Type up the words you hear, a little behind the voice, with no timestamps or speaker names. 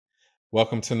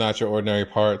Welcome to Not Your Ordinary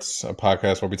Parts, a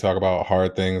podcast where we talk about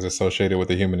hard things associated with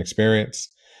the human experience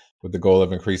with the goal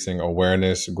of increasing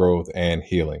awareness, growth, and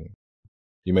healing.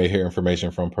 You may hear information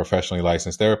from professionally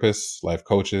licensed therapists, life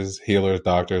coaches, healers,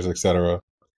 doctors, etc.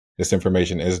 This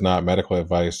information is not medical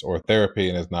advice or therapy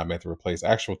and is not meant to replace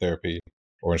actual therapy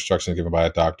or instructions given by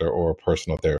a doctor or a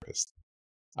personal therapist.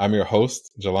 I'm your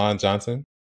host, Jalon Johnson.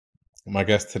 My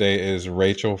guest today is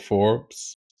Rachel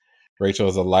Forbes. Rachel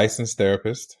is a licensed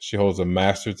therapist. She holds a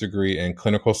master's degree in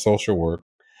clinical social work,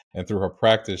 and through her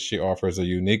practice, she offers a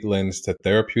unique lens to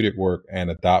therapeutic work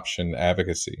and adoption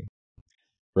advocacy.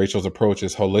 Rachel's approach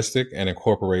is holistic and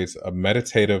incorporates a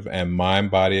meditative and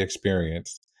mind-body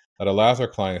experience that allows her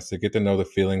clients to get to know the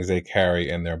feelings they carry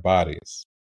in their bodies.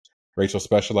 Rachel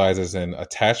specializes in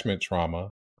attachment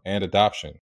trauma and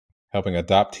adoption, helping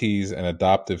adoptees and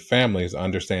adoptive families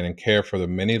understand and care for the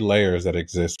many layers that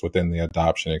exist within the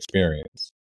adoption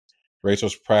experience.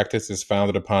 Rachel's practice is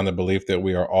founded upon the belief that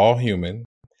we are all human,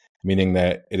 meaning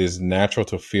that it is natural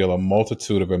to feel a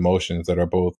multitude of emotions that are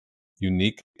both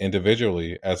unique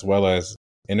individually as well as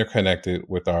interconnected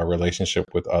with our relationship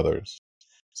with others.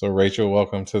 So, Rachel,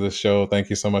 welcome to the show. Thank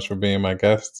you so much for being my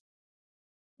guest.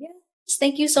 Yes,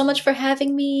 thank you so much for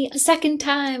having me a second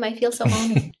time. I feel so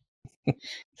honored.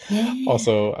 Yeah.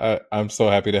 Also, I'm so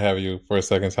happy to have you for a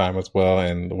second time as well.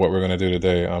 And what we're going to do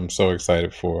today, I'm so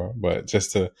excited for. But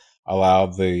just to allow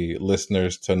the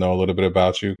listeners to know a little bit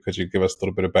about you, could you give us a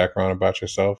little bit of background about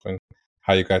yourself and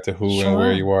how you got to who and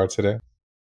where you are today?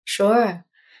 Sure.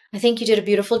 I think you did a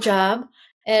beautiful job.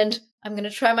 And I'm going to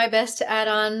try my best to add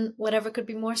on whatever could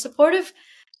be more supportive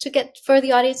for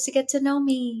the audience to get to know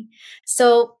me.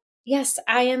 So, yes,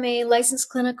 I am a licensed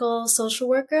clinical social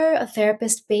worker, a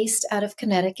therapist based out of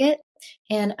Connecticut,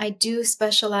 and I do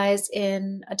specialize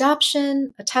in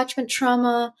adoption, attachment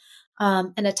trauma,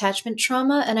 and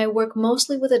I work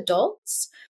mostly with adults,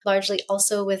 largely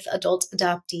also with adult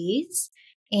adoptees.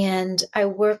 And I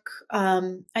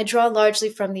draw largely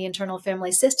from the internal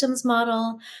family systems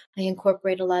model. I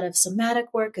incorporate a lot of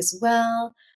somatic work as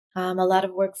well. A lot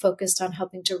of work focused on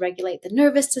helping to regulate the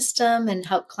nervous system and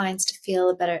help clients to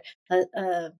feel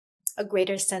a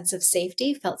greater sense of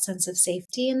safety, felt sense of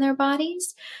safety in their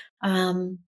bodies.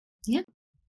 Yeah.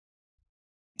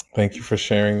 Thank you for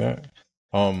sharing that.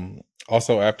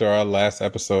 Also, after our last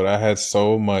episode, I had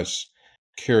so much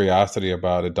curiosity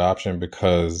about adoption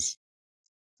because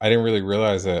I didn't really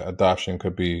realize that adoption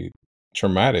could be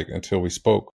traumatic until we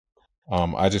spoke.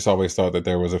 I just always thought that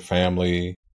there was a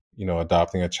family,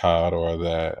 adopting a child, or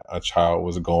that a child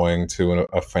was going to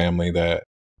a family that,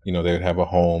 they would have a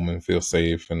home and feel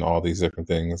safe and all these different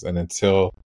things. And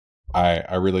until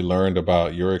I really learned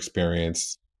about your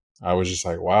experience, I was just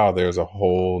like, wow, there's a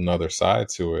whole nother side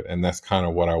to it. And that's kind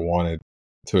of what I wanted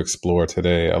to explore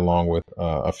today, along with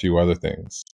a few other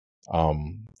things.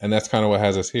 And that's kind of what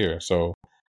has us here. So,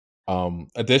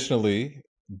 additionally,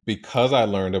 because I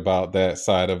learned about that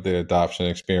side of the adoption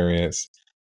experience,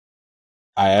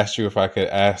 I asked you if I could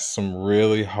ask some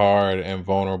really hard and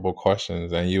vulnerable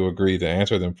questions, and you agreed to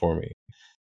answer them for me.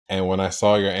 And when I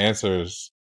saw your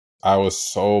answers, I was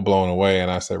so blown away.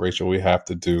 And I said, Rachel, we have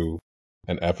to do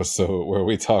an episode where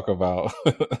we talk about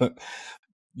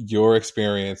your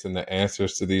experience and the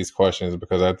answers to these questions,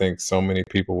 because I think so many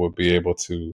people would be able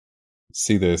to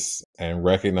see this and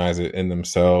recognize it in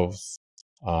themselves,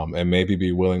 and maybe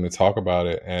be willing to talk about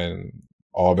it, and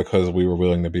all because we were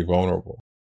willing to be vulnerable.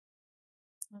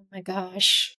 Oh my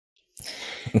gosh.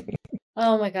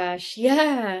 Oh my gosh.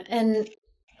 Yeah. And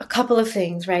a couple of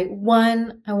things, right?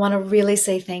 One, I want to really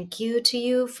say thank you to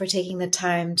you for taking the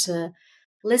time to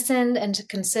listen and to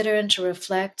consider and to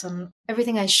reflect on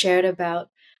everything I shared about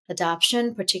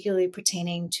adoption, particularly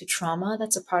pertaining to trauma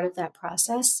that's a part of that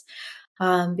process.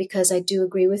 Because I do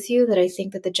agree with you that I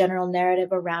think that the general narrative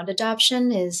around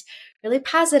adoption is really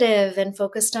positive and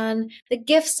focused on the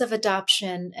gifts of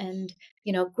adoption and,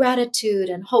 gratitude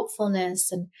and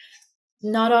hopefulness. And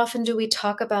not often do we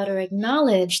talk about or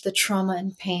acknowledge the trauma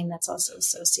and pain that's also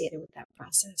associated with that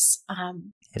process.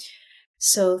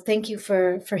 So thank you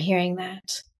for hearing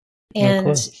that.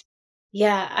 And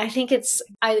yeah, I think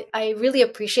I really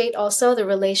appreciate also the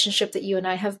relationship that you and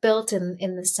I have built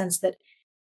in the sense that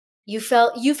you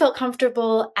felt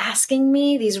comfortable asking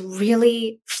me these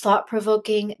really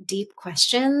thought-provoking, deep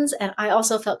questions. And I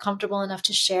also felt comfortable enough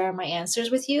to share my answers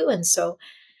with you. And so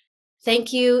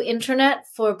thank you, Internet,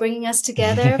 for bringing us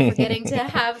together, for getting to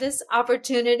have this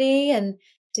opportunity and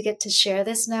to get to share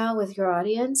this now with your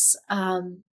audience.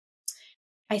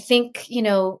 I think,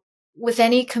 with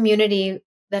any community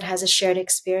that has a shared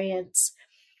experience,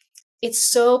 it's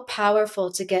so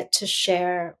powerful to get to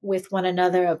share with one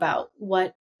another about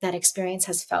what that experience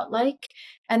has felt like.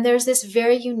 And there's this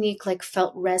very unique, like,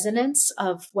 felt resonance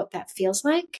of what that feels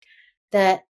like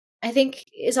that I think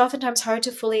is oftentimes hard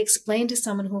to fully explain to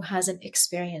someone who hasn't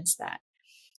experienced that.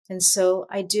 And so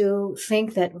I do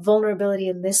think that vulnerability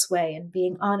in this way and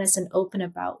being honest and open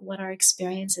about what our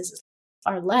experiences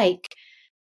are like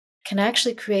can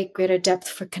actually create greater depth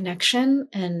for connection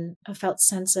and a felt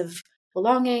sense of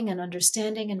belonging and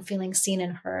understanding and feeling seen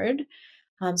and heard.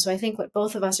 So I think what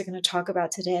both of us are going to talk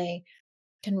about today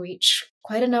can reach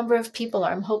quite a number of people.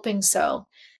 I'm hoping so.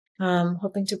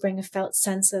 Hoping to bring a felt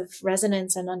sense of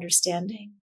resonance and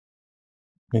understanding.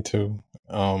 Me too.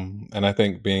 And I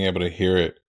think being able to hear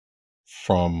it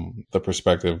from the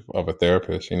perspective of a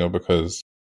therapist, because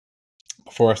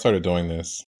before I started doing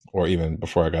this, or even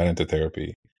before I got into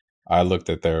therapy, I looked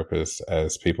at therapists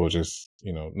as people just,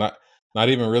 not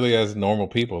even really as normal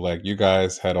people. Like, you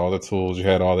guys had all the tools, you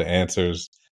had all the answers.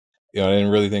 I didn't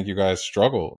really think you guys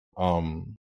struggled.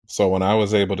 So when I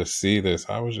was able to see this,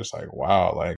 I was just like,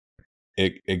 wow, like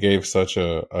it gave such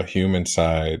a human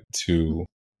side to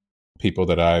people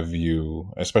that I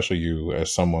view, especially you,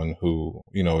 as someone who,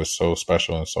 is so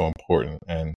special and so important.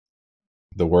 And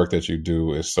the work that you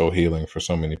do is so healing for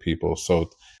so many people. So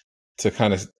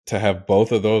to have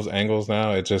both of those angles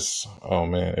now, it just, oh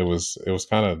man, it was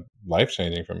kind of life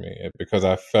changing for me, because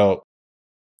I felt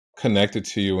connected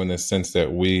to you in the sense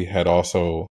that we had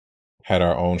also had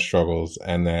our own struggles,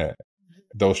 and that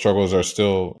those struggles are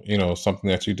still, something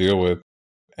that you deal with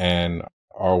and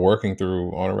are working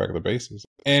through on a regular basis.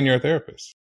 And you're a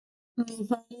therapist.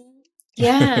 Mhm.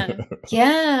 Yeah.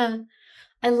 Yeah.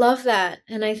 I love that.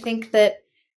 And I think that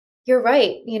you're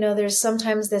right. There's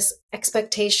sometimes this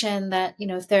expectation that,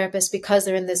 therapists, because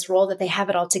they're in this role, that they have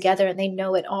it all together and they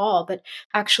know it all. But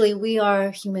actually, we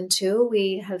are human too.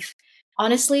 We have,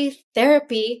 honestly,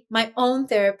 therapy, my own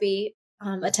therapy,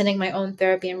 attending my own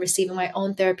therapy and receiving my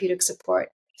own therapeutic support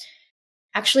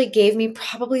actually gave me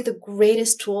probably the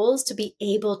greatest tools to be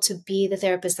able to be the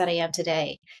therapist that I am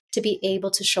today, to be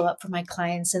able to show up for my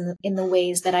clients in the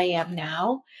ways that I am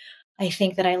now. I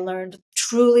think that I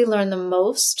truly learned the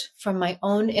most from my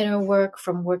own inner work,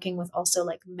 from working with also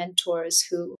like mentors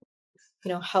who,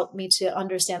 helped me to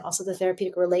understand also the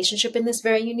therapeutic relationship in this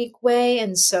very unique way.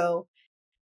 And so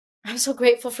I'm so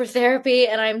grateful for therapy,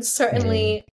 and I'm Mm.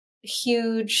 certainly a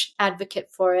huge advocate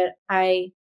for it.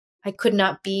 I could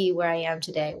not be where I am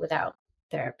today without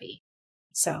therapy.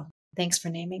 So thanks for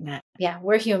naming that. Yeah,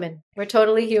 we're human. We're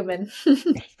totally human.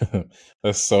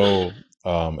 That's so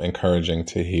encouraging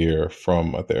to hear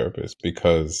from a therapist,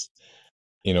 because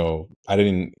I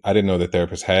didn't know that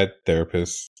therapists had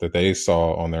therapists that they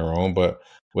saw on their own. But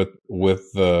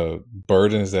with the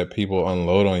burdens that people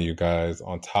unload on you guys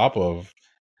on top of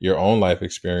your own life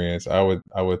experience, I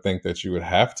would think that you would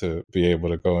have to be able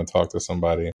to go and talk to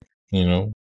somebody, you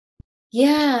know.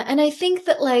 Yeah. And I think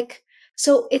that, like,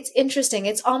 so it's interesting.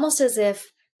 It's almost as if,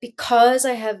 because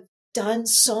I have done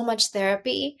so much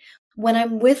therapy, when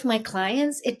I'm with my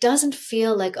clients, it doesn't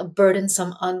feel like a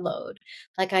burdensome unload.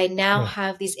 Like, I now Yeah.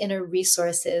 have these inner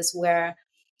resources where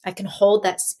I can hold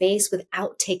that space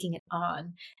without taking it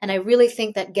on. And I really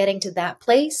think that getting to that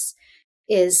place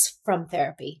is from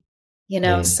therapy,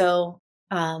 Mm. so,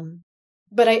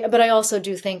 but I also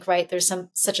do think, right, there's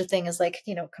such a thing as, like,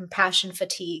 compassion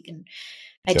fatigue. And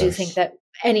I do think Yes. that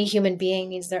any human being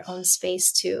needs their own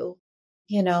space to,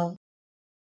 you know,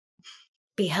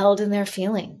 be held in their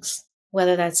feelings,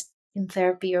 whether that's in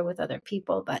therapy or with other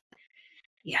people. But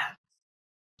yeah,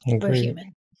 we're Agreed.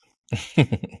 human.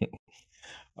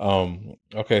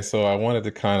 Okay, so I wanted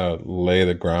to kind of lay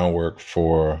the groundwork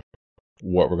for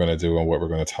what we're going to do and what we're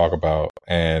going to talk about.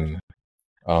 And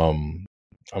um,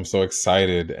 I'm so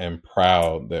excited and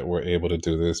proud that we're able to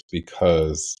do this,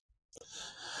 because,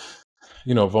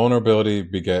 vulnerability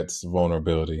begets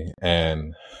vulnerability.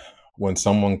 And when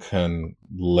someone can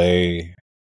lay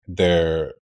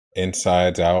their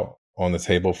insides out on the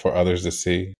table for others to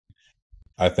see,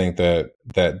 I think that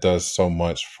that does so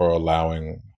much for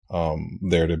allowing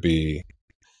there to be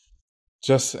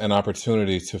just an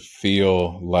opportunity to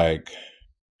feel like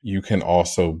you can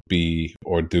also be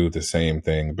or do the same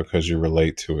thing because you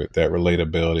relate to it. That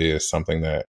relatability is something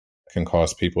that can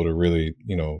cause people to really,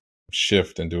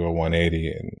 shift and do a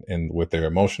 180 and with their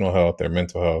emotional health, their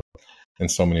mental health,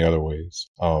 and so many other ways.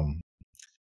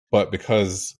 But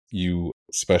because you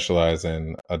specialize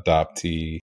in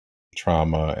adoptee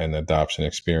trauma and adoption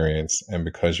experience, and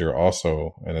because you're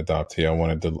also an adoptee, I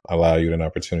wanted to allow you an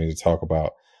opportunity to talk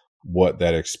about what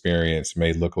that experience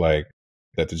may look like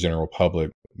that the general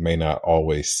public may not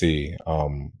always see,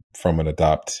 from an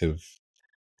adoptive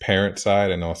parent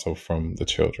side and also from the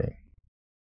children.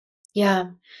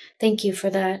 Yeah. Thank you for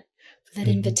that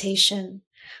invitation.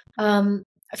 Um,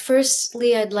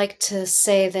 Firstly, I'd like to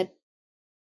say that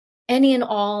any and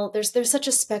all, there's such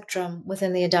a spectrum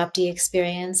within the adoptee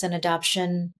experience and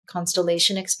adoption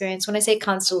constellation experience. When I say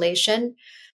constellation,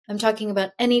 I'm talking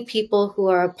about any people who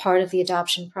are a part of the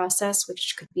adoption process,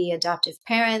 which could be adoptive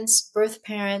parents, birth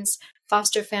parents,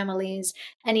 foster families,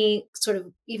 any sort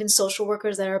of even social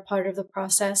workers that are a part of the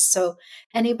process. So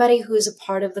anybody who is a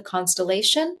part of the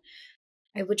constellation,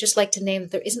 I would just like to name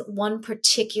that there isn't one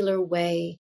particular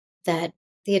way that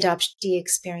the adoptee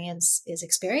experience is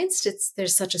experienced.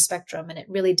 There's such a spectrum, and it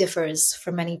really differs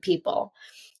for many people.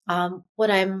 What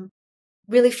I'm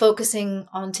really focusing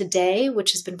on today,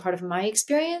 which has been part of my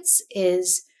experience,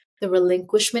 is the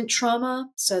relinquishment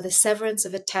trauma. So the severance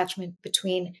of attachment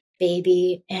between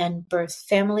baby and birth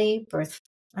family, birth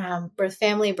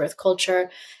culture,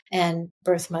 and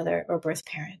birth mother or birth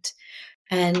parent.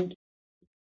 And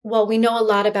while we know a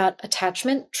lot about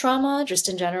attachment trauma, just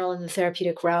in general in the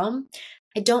therapeutic realm,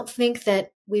 I don't think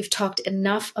that we've talked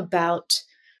enough about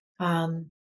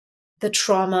um, the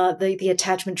trauma, the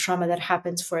attachment trauma that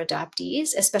happens for adoptees,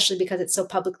 especially because it's so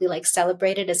publicly like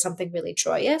celebrated as something really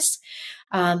joyous,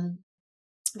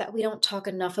 that we don't talk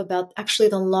enough about actually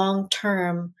the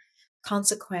long-term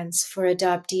consequence for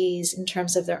adoptees in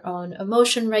terms of their own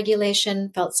emotion regulation,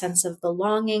 felt sense of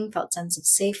belonging, felt sense of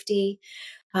safety,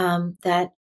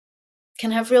 that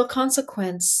can have real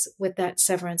consequence with that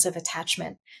severance of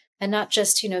attachment. And not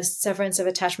just, severance of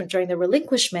attachment during the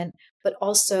relinquishment, but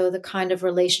also the kind of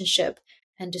relationship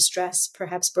and distress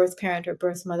perhaps birth parent or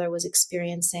birth mother was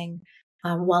experiencing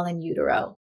while in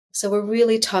utero. So we're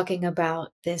really talking about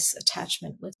this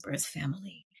attachment with birth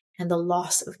family and the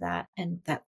loss of that, and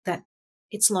that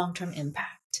its long-term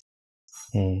impact.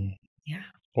 Mm. Yeah.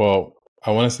 Well,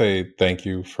 I want to say thank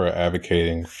you for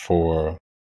advocating for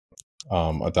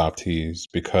adoptees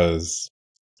because,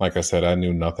 like I said, I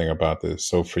knew nothing about this.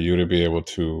 So for you to be able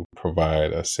to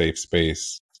provide a safe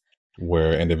space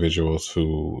where individuals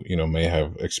who, may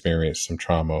have experienced some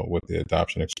trauma with the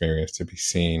adoption experience to be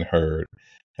seen, heard,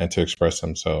 and to express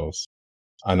themselves,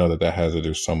 I know that has to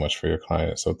do so much for your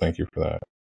client. So thank you for that.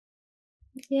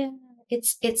 Yeah.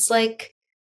 It's like,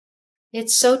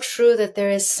 it's so true that there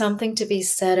is something to be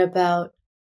said about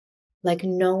like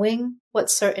knowing what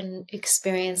certain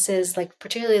experiences, like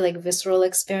particularly like visceral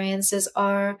experiences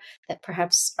are that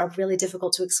perhaps are really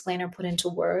difficult to explain or put into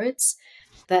words,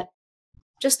 that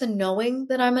just the knowing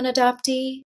that I'm an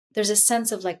adoptee, there's a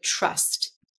sense of like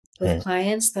trust with Right.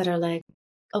 clients that are like,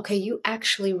 okay, you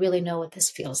actually really know what this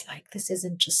feels like. This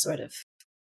isn't just sort of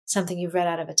something you've read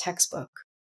out of a textbook.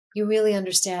 You really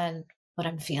understand what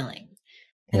I'm feeling.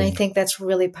 And I Mm. think that's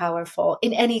really powerful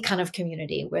in any kind of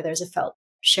community where there's a felt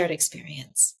shared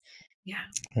experience. Yeah.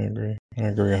 I agree.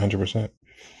 100%.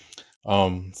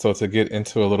 So to get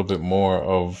into a little bit more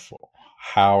of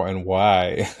how and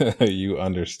why you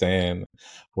understand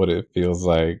what it feels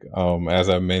like, as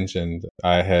I mentioned,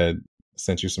 I had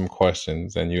sent you some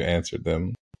questions and you answered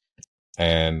them,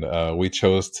 and we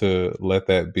chose to let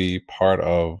that be part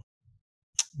of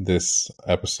this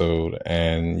episode,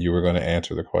 and you were going to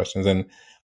answer the questions, and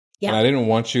Yeah. I didn't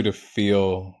want you to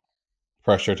feel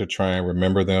pressure to try and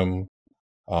remember them.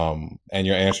 And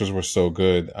your answers were so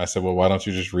good. I said, well, why don't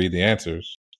you just read the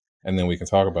answers and then we can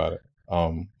talk about it?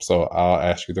 So I'll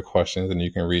ask you the questions and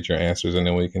you can read your answers, and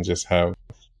then we can just have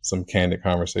some candid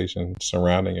conversation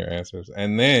surrounding your answers.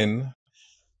 And then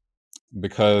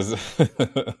because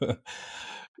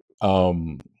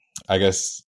I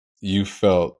guess you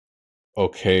felt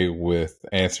okay with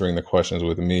answering the questions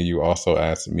with me, you also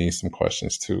asked me some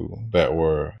questions too that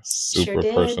were Sure super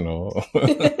did. personal.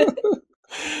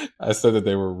 I said that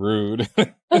they were rude.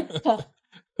 My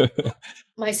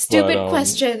But stupid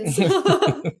questions.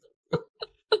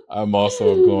 I'm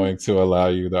also going to allow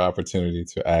you the opportunity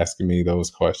to ask me those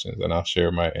questions, and I'll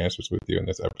share my answers with you in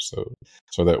this episode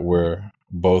so that we're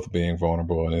both being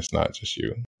vulnerable and it's not just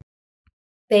you.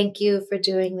 Thank you for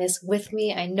doing this with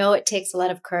me. I know it takes a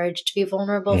lot of courage to be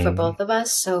vulnerable for both of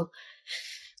us. So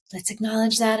let's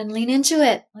acknowledge that and lean into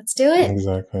it. Let's do it.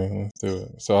 Exactly. Let's do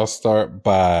it. So I'll start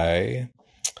by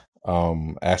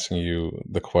asking you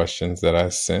the questions that I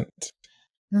sent,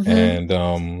 Mm-hmm.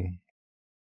 and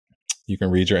you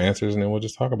can read your answers, and then we'll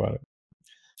just talk about it.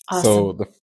 So Awesome.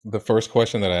 the first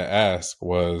question that I asked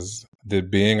was,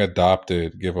 did being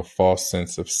adopted give a false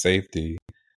sense of safety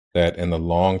that in the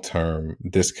long term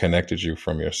disconnected you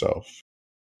from yourself?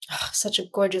 Oh, such a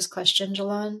gorgeous question,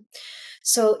 Jalon.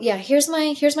 So yeah, here's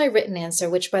my written answer,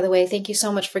 which by the way, thank you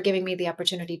so much for giving me the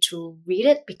opportunity to read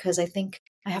it because I think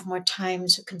I have more time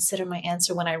to consider my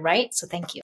answer when I write. So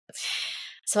thank you.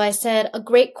 So I said, a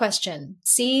great question.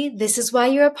 See, this is why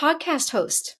you're a podcast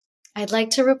host. I'd like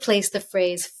to replace the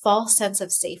phrase false sense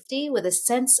of safety with a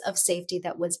sense of safety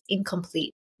that was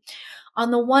incomplete.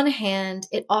 On the one hand,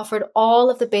 it offered all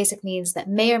of the basic needs that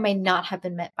may or may not have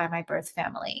been met by my birth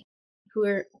family, who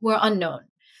are unknown.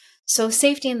 So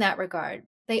safety in that regard.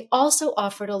 They also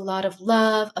offered a lot of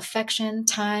love, affection,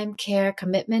 time, care,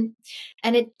 commitment,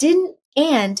 and it didn't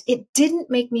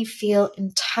make me feel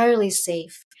entirely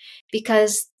safe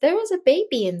because there was a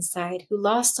baby inside who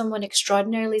lost someone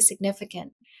extraordinarily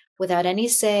significant without any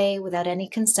say, without any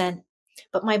consent.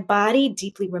 But my body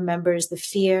deeply remembers the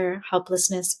fear,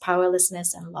 helplessness,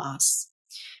 powerlessness, and loss.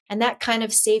 And that kind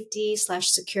of safety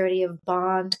slash security of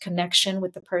bond connection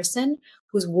with the person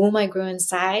whose womb I grew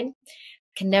inside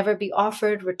can never be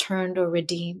offered, returned, or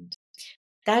redeemed.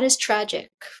 That is tragic.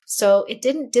 So it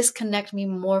didn't disconnect me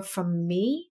more from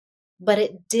me, but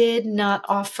it did not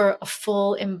offer a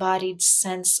full embodied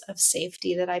sense of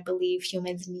safety that I believe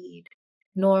humans need,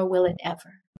 nor will it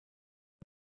ever.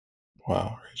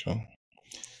 Wow, Rachel.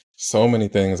 So many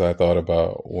things I thought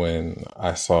about when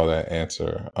I saw that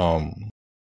answer.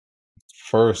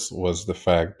 First was the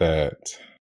fact that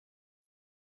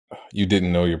you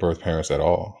didn't know your birth parents at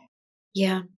all.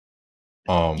 Yeah.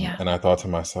 And I thought to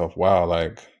myself, wow,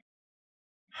 like,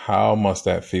 how must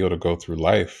that feel to go through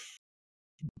life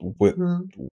with,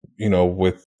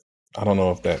 with, I don't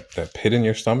know if that pit in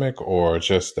your stomach or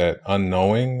just that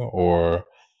unknowing or,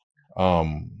 I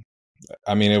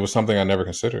mean, it was something I never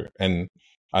considered. And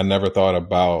I never thought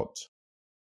about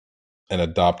an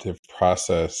adoptive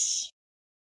process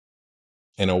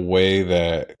in a way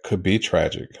that could be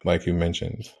tragic, like you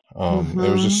mentioned. It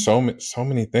was just so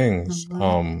many things.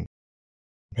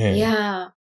 Man. Yeah.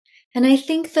 And I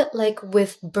think that like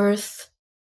with birth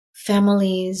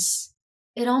families,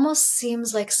 it almost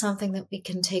seems like something that we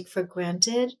can take for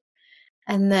granted.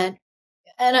 And that,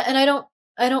 and I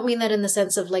don't mean that in the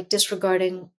sense of like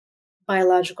disregarding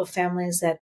biological families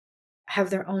that have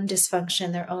their own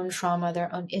dysfunction, their own trauma,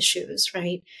 their own issues,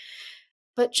 right?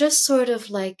 But just sort of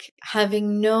like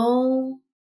having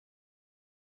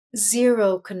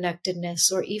zero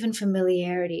connectedness or even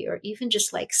familiarity or even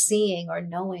just like seeing or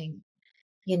knowing,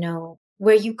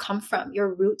 where you come from,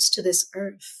 your roots to this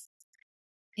earth.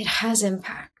 It has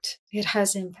impact. It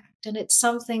has impact. And it's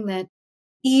something that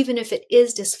even if it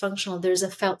is dysfunctional, there's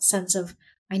a felt sense of,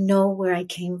 I know where I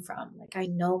came from. Like I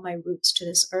know my roots to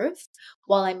this earth.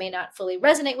 While I may not fully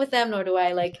resonate with them, nor do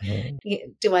I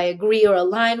do I agree or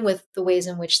align with the ways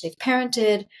in which they've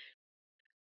parented,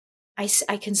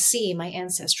 I can see my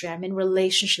ancestry. I'm in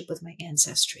relationship with my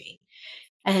ancestry.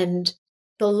 And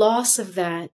the loss of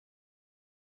that,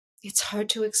 it's hard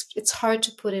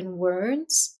to put in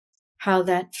words how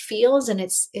that feels and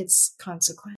its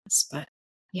consequence. But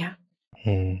yeah.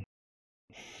 Man,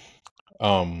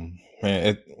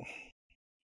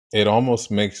 it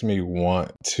almost makes me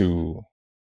want to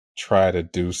try to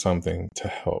do something to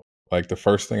help. Like the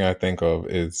first thing I think of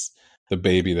is the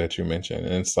baby that you mentioned,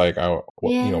 and it's like,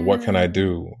 what can I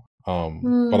do?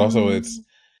 But also,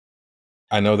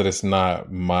 I know that it's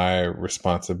not my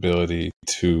responsibility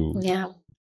to. Yeah.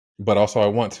 But also, I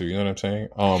want to. You know what I'm saying?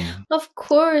 Of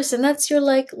course, and that's your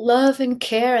like love and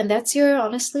care, and that's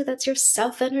your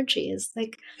self energy. Is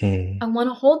like I want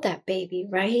to hold that baby,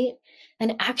 right?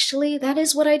 And actually, that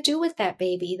is what I do with that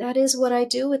baby. That is what I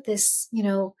do with this,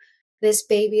 this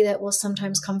baby that will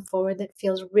sometimes come forward that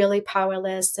feels really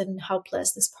powerless and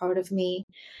helpless. This part of me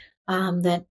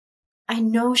that I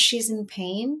know she's in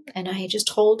pain, and I just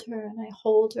hold her and I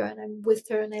hold her and I'm with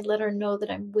her and I let her know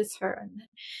that I'm with her. And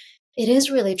it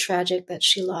is really tragic that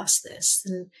she lost this.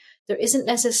 And there isn't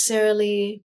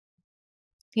necessarily,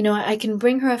 I can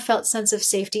bring her a felt sense of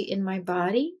safety in my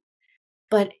body,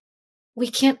 but we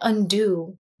can't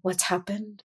undo what's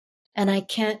happened. And I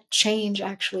can't change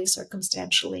actually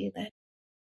circumstantially that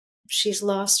she's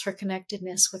lost her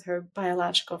connectedness with her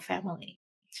biological family.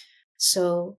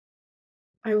 So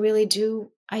I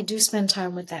do spend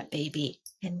time with that baby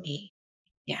in me.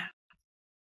 Yeah.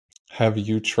 Have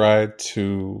you tried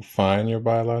to find your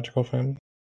biological family?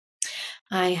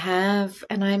 I have,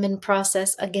 and I'm in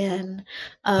process again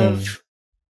of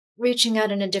reaching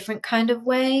out in a different kind of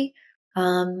way.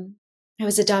 I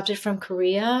was adopted from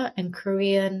Korea, and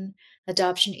Korean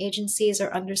adoption agencies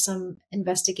are under some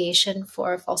investigation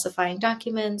for falsifying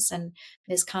documents and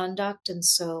misconduct. And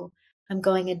so I'm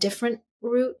going a different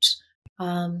route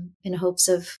in hopes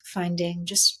of finding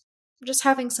just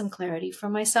having some clarity for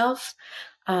myself.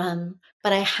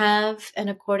 But I have, and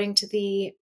according to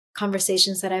the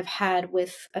conversations that I've had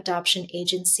with adoption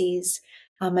agencies,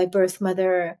 my birth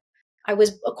mother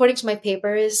according to my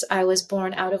papers, I was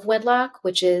born out of wedlock,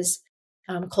 which is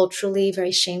culturally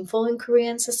very shameful in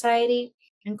Korean society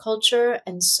and culture.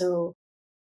 And so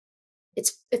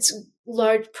it's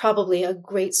large, probably a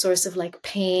great source of like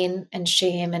pain and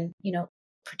shame and,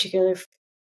 particular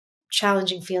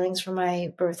challenging feelings for my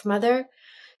birth mother.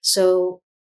 So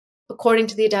according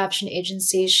to the adoption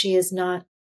agency, she is not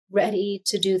ready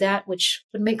to do that, which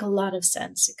would make a lot of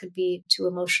sense. It could be too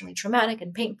emotionally traumatic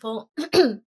and painful.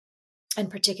 And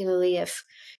particularly if,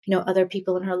 other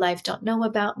people in her life don't know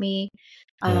about me,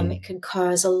 it could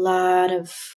cause a lot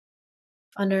of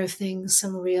unearthing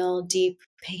some real deep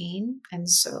pain. And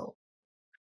so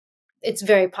it's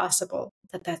very possible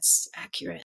that that's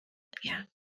accurate. Yeah.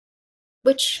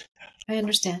 Which I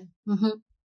understand. Mm-hmm.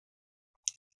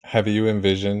 Have you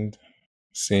envisioned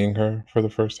seeing her for the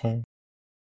first time?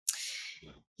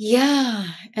 Yeah.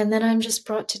 And then I'm just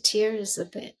brought to tears a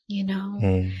bit,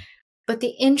 But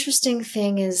the interesting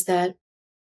thing is that,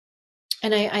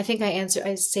 and I think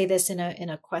I say this in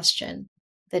a question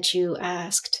that you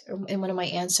asked, or in one of my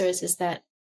answers, is that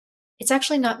it's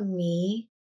actually not me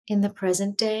in the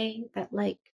present day that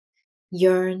like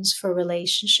yearns for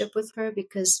relationship with her,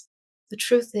 because the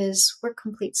truth is we're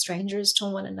complete strangers to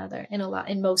one another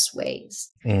in most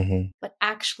ways. But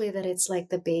actually that it's like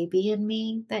the baby in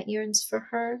me that yearns for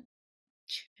her.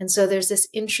 And so there's this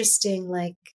interesting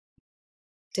like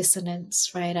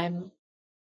dissonance, right? I'm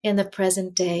in the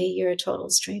present day, you're a total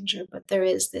stranger, but there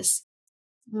is this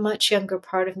much younger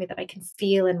part of me that I can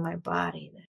feel in my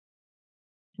body that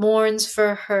mourns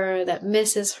for her, that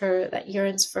misses her, that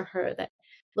yearns for her, that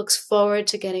looks forward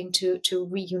to getting to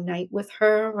reunite with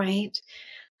her, right?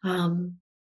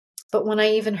 But when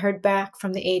I even heard back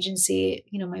from the agency,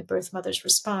 my birth mother's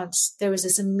response, there was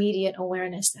this immediate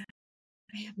awareness that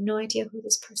I have no idea who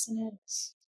this person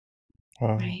is.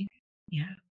 Wow. Right?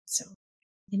 Yeah. So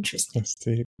interesting. That's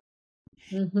deep.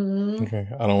 Mm-hmm. Okay.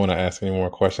 I don't want to ask any more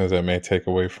questions that may take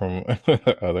away from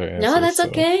other answers. No, that's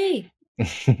okay.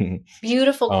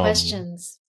 Beautiful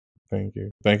questions. Thank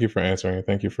you. Thank you for answering.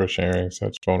 Thank you for sharing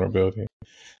such vulnerability.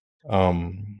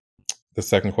 The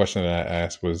second question that I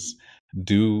asked was,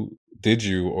 did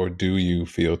you or do you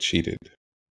feel cheated?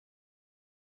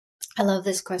 I love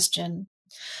this question.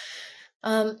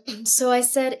 So I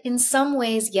said, in some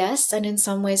ways, yes, and in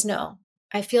some ways, no.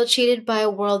 I feel cheated by a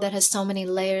world that has so many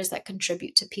layers that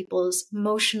contribute to people's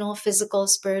emotional, physical,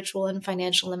 spiritual, and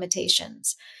financial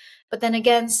limitations. But then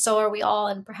again, so are we all,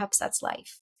 and perhaps that's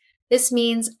life. This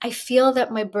means I feel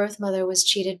that my birth mother was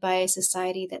cheated by a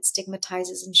society that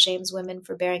stigmatizes and shames women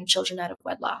for bearing children out of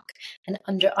wedlock and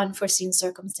under unforeseen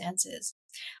circumstances.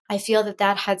 I feel that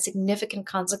that had significant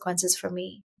consequences for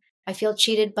me. I feel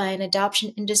cheated by an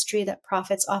adoption industry that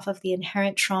profits off of the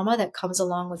inherent trauma that comes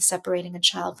along with separating a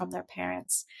child from their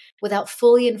parents, without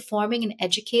fully informing and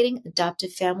educating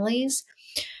adoptive families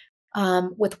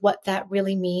with what that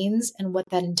really means and what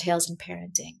that entails in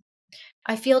parenting.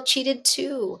 I feel cheated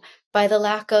too by the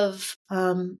lack of,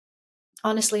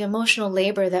 honestly, emotional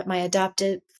labor that my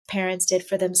adoptive parents did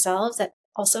for themselves that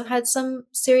also had some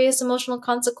serious emotional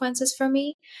consequences for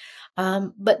me.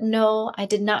 But no, I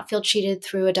did not feel cheated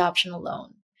through adoption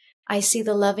alone. I see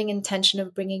the loving intention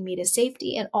of bringing me to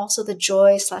safety and also the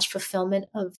joy/fulfillment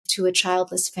to a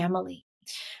childless family.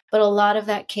 But a lot of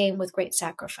that came with great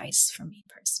sacrifice for me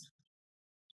personally.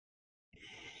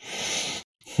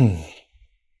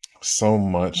 So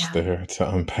much there to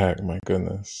unpack. My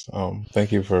goodness.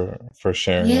 Thank you for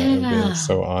sharing that and being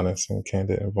so honest and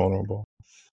candid and vulnerable.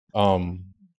 One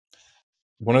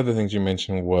of the things you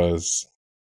mentioned was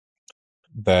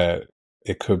that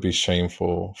it could be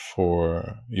shameful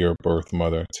for your birth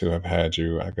mother to have had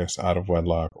you, I guess, out of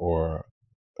wedlock or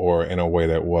in a way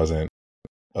that wasn't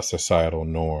a societal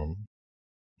norm.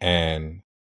 And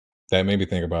that made me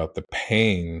think about the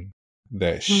pain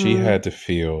that she had to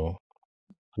feel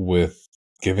with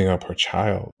giving up her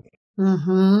child.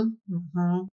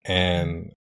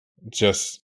 And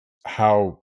just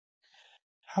how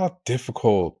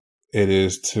difficult it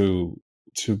is to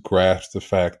grasp the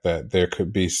fact that there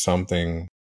could be something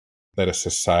that a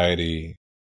society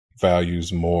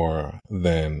values more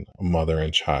than a mother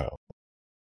and child.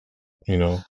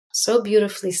 So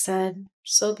beautifully said.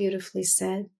 So beautifully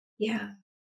said. Yeah.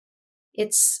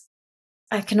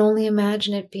 I can only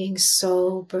imagine it being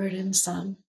so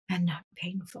burdensome and not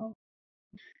painful.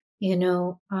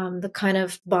 The kind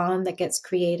of bond that gets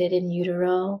created in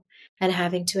utero and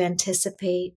having to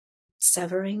anticipate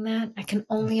severing that. I can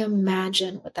only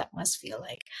imagine what that must feel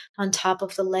like on top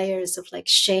of the layers of like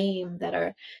shame that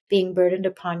are being burdened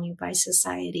upon you by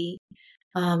society,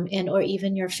 or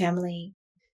even your family.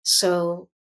 So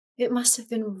it must have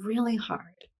been really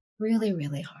hard, really,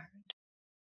 really hard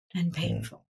and Yeah.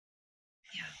 painful.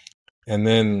 Yeah. And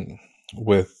then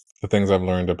with the things I've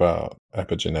learned about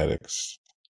epigenetics,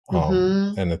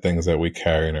 Mm-hmm. and the things that we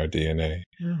carry in our DNA,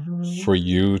 Mm-hmm. for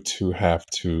you to have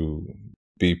to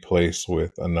be placed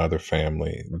with another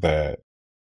family that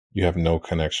you have no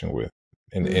connection with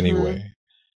in any Mm-hmm. way,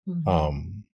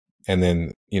 Mm-hmm. and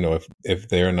then if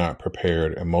they're not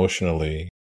prepared emotionally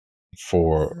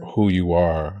for who you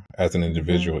are as an Mm-hmm.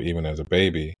 individual, even as a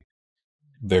baby,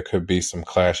 there could be some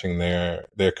clashing there.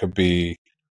 There could be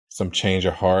some change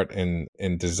of heart and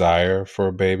desire for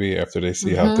a baby after they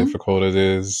see how Mm-hmm. difficult it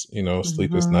is,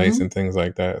 sleepless nights Mm-hmm. and things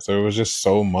like that. So it was just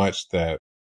so much that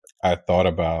I thought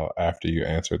about after you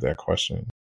answered that question.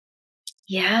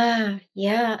 Yeah,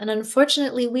 yeah. And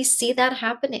unfortunately, we see that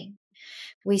happening.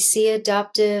 We see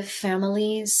adoptive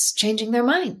families changing their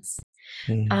minds.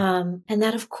 Mm, And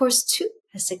that, of course, too,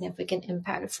 has significant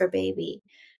impact for baby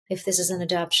if this is an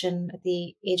adoption at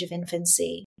the age of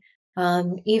infancy.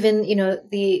 Even,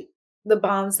 the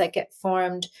bonds that get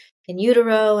formed in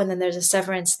utero, and then there's a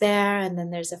severance there, and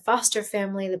then there's a foster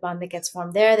family, the bond that gets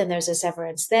formed there, then there's a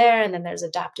severance there, and then there's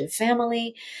adoptive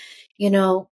family. You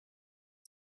know,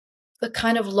 the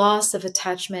kind of loss of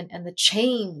attachment and the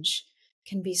change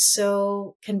can be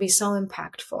so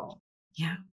impactful.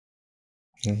 Yeah.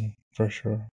 for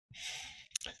sure.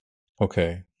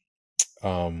 Okay.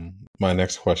 My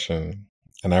next question,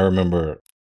 and I remember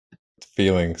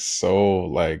feeling so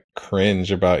like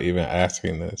cringe about even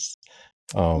asking this.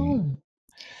 Um, Oh,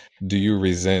 do you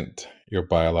resent your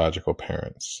biological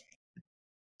parents?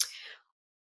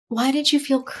 why did you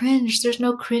feel cringe? There's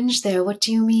no cringe there. What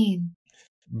do you mean?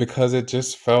 Because it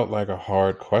just felt like a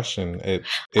hard question. It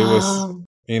was,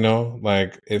 Oh,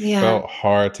 like it yeah. felt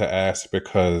hard to ask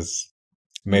because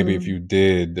maybe if Mm, you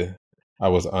did, I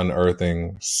was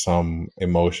unearthing some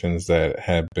emotions that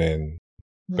had been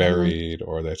hmm. buried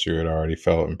or that you had already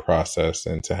felt and processed,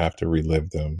 and to have to relive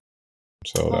them.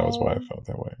 So that was why I Oh, felt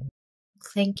that way.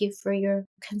 thank you for your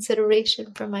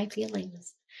consideration for my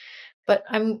feelings. But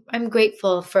I'm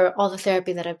grateful for all the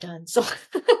therapy that I've done. So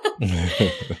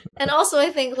and also I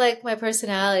think like my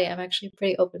personality, I'm actually a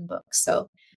pretty open book. So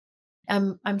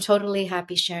I'm totally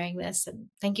happy sharing this, and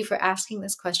thank you for asking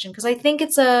this question because I think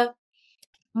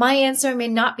my answer may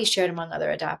not be shared among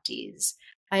other adoptees.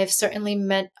 I have certainly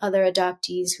met other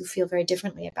adoptees who feel very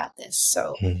differently about this.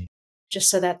 So just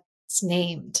so that's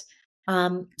named.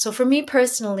 So for me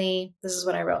personally, this is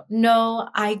what I wrote. No,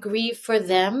 I grieve for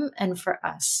them and for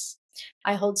us.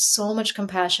 I hold so much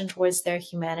compassion towards their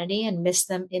humanity and miss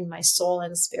them in my soul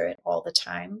and spirit all the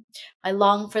time. I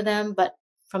long for them, but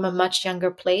from a much younger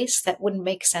place that wouldn't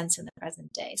make sense in the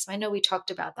present day. So I know we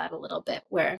talked about that a little bit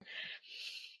where,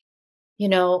 you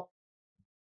know,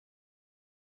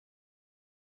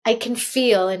 I can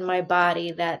feel in my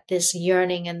body that this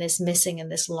yearning and this missing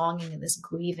and this longing and this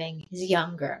grieving is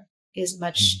younger, is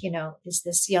much, is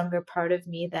this younger part of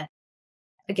me that,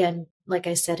 again, like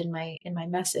I said in my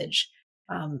message,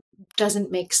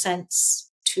 doesn't make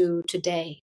sense to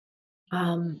today.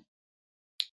 Um,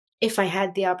 if I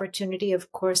had the opportunity,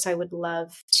 of course, I would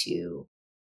love to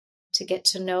get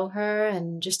to know her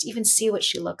and just even see what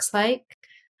she looks like.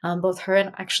 Both her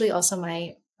and actually also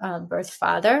my birth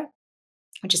father,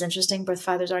 which is interesting. Birth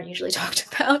fathers aren't usually talked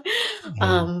about.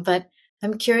 But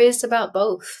I'm curious about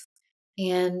both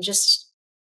and just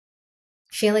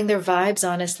feeling their vibes,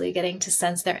 honestly, getting to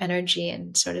sense their energy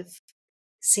and sort of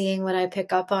seeing what I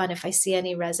pick up on. If I see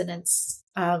any resonance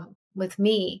with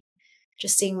me,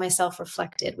 just seeing myself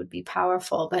reflected would be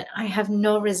powerful. But I have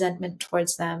no resentment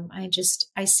towards them.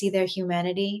 I see their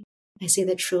humanity. I see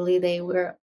that truly they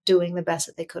were doing the best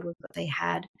that they could with what they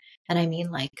had. And I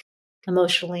mean, like,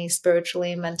 emotionally,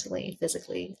 spiritually, mentally,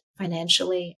 physically,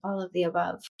 financially, all of the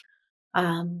above.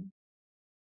 Um,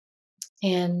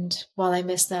 and while I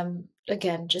miss them,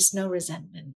 again, just no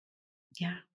resentment.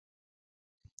 Yeah.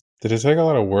 Did it take a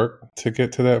lot of work to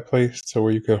get to that place to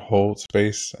where you could hold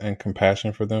space and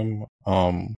compassion for them?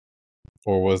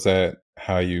 Or was that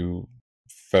how you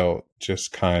felt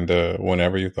just kind of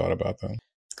whenever you thought about them?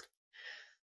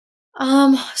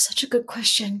 Such a good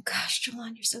question. Gosh,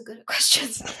 Jalan, you're so good at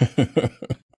questions.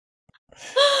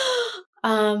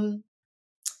 um,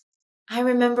 I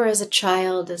remember as a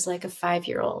child, as like a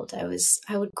 5-year-old,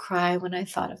 I would cry when I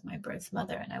thought of my birth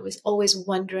mother, and I was always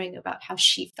wondering about how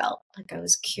she felt. Like I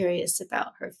was curious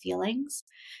about her feelings.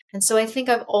 And so I think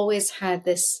I've always had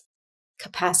this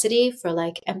capacity for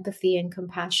like empathy and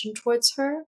compassion towards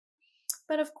her.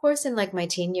 But of course, in like my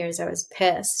teen years, I was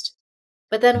pissed.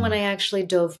 But then when I actually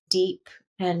dove deep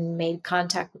and made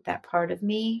contact with that part of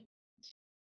me,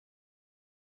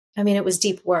 I mean, it was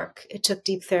deep work. It took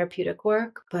deep therapeutic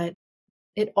work, but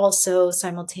it also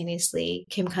simultaneously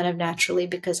came kind of naturally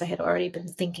because I had already been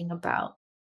thinking about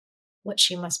what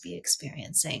she must be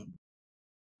experiencing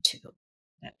too.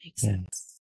 That makes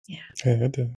sense. Yeah. Yeah, I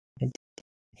did.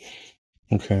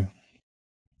 Okay.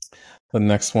 The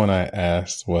next one I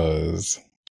asked was,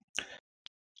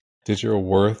 did your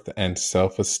worth and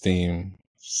self-esteem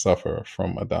suffer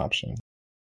from adoption?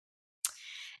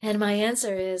 And my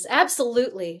answer is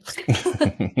absolutely.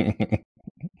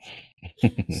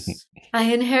 I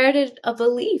inherited a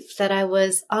belief that I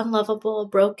was unlovable,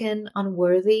 broken,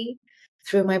 unworthy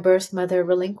through my birth mother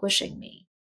relinquishing me.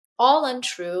 All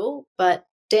untrue, but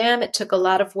damn, it took a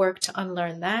lot of work to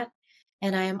unlearn that.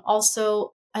 And I'm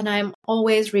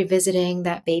always revisiting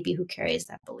that baby who carries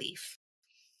that belief.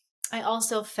 I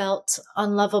also felt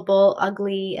unlovable,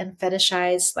 ugly, and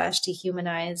fetishized /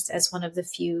 dehumanized as one of the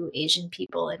few Asian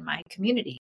people in my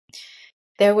community.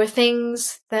 There were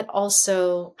things that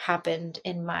also happened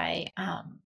in my,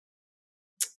 and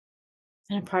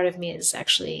a part of me is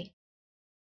actually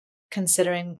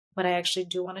considering what I actually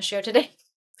do want to share today.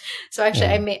 So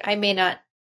actually, I may not,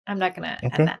 I'm not going to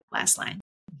end that last line.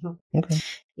 Mm-hmm. Okay.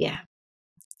 Yeah.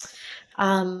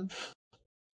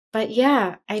 But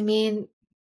yeah, I mean,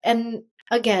 and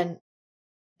again,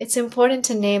 it's important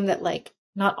to name that like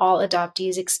not all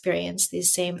adoptees experience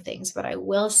these same things, but I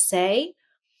will say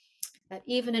that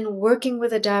even in working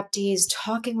with adoptees,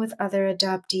 talking with other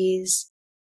adoptees,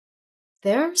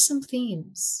 there are some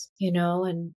themes,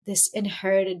 and this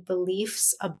inherited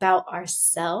beliefs about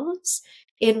ourselves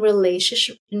in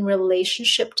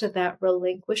relationship to that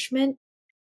relinquishment.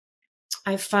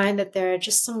 I find that there are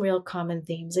just some real common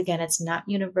themes. Again, it's not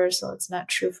universal. It's not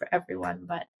true for everyone,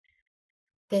 but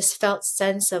this felt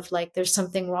sense of like, there's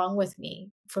something wrong with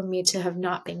me for me to have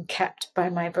not been kept by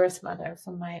my birth mother,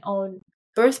 for my own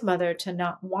birth mother to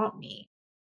not want me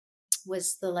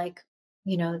was the like,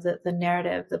 the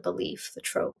narrative, the belief, the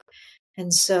trope.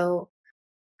 And so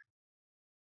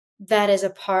that is a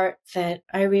part that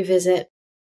I revisit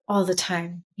all the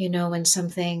time, when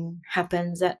something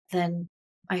happens that then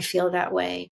I feel that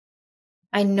way.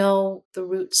 I know the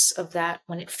roots of that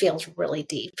when it feels really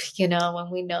deep, when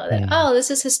we know that, oh,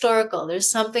 this is historical. There's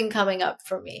something coming up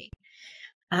for me.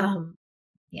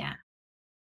 Yeah.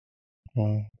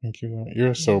 Well, thank you.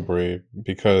 You're so brave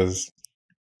because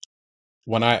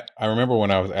I remember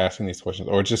when I was asking these questions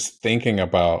or just thinking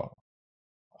about,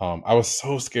 I was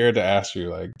so scared to ask you,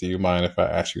 like, do you mind if I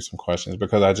ask you some questions?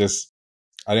 Because I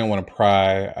didn't want to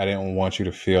pry. I didn't want you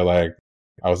to feel like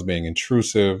I was being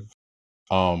intrusive.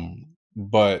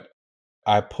 But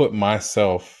I put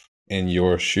myself in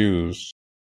your shoes,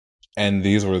 and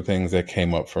these were the things that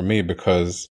came up for me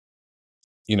because,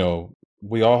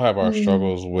 we all have our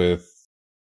struggles with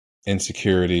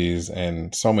insecurities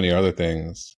and so many other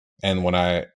things. And when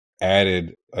I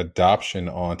added adoption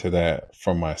onto that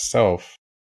for myself,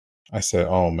 I said,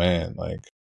 oh man, like,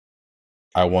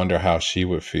 I wonder how she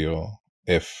would feel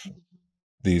if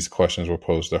these questions were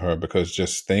posed to her, because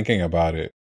just thinking about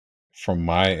it from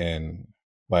my end,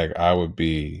 like I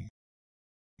wouldn't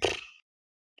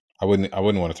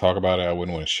want to talk about it. I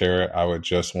wouldn't want to share it. I would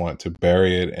just want to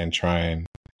bury it and try and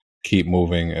keep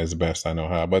moving as best I know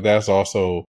how. But that's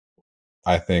also,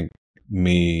 I think,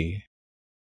 me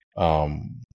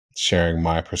sharing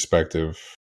my perspective.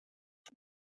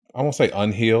 I won't say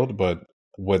unhealed, but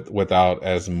without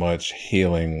as much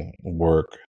healing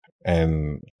work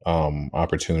and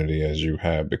opportunity as you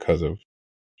have because of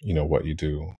what you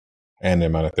do and the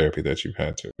amount of therapy that you've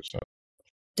had too. So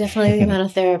definitely the amount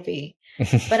of therapy.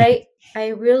 But I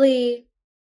really,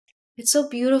 it's so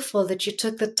beautiful that you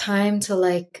took the time to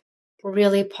like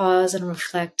really pause and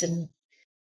reflect and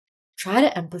try to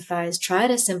empathize, try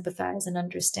to sympathize and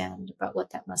understand about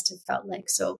what that must have felt like.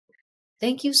 So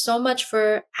thank you so much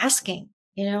for asking.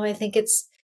 I think it's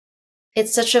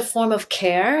such a form of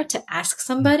care to ask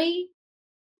somebody,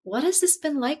 what has this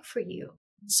been like for you?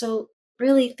 So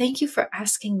really, thank you for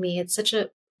asking me. It's such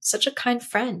a kind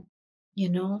friend,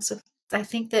 So I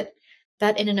think that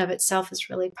in and of itself is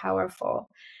really powerful.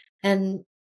 And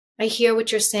I hear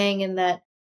what you're saying in that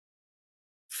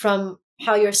from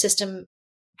how your system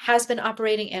has been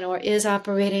operating and or is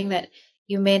operating, that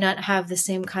you may not have the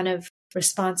same kind of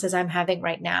responses I'm having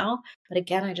right now. But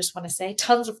again, I just want to say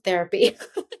tons of therapy,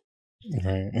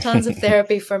 right. tons of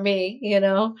therapy for me,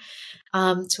 to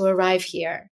arrive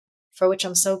here, for which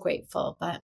I'm so grateful.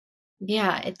 But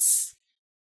yeah,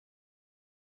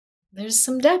 there's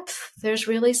some depth. There's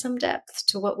really some depth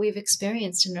to what we've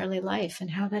experienced in early life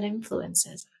and how that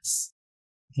influences us.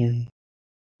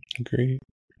 Agreed.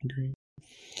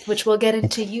 Which we'll get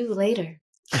into you later.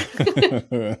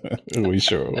 We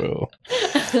sure will.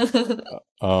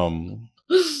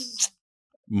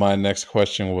 My next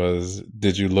question was,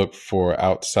 did you look for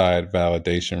outside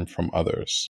validation from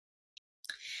others?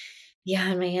 Yeah,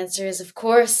 and my answer is, of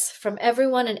course, from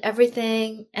everyone and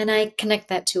everything. And I connect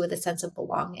that too with a sense of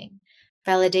belonging.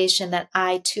 Validation that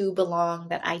I too belong,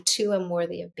 that I too am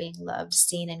worthy of being loved,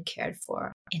 seen, and cared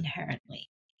for inherently.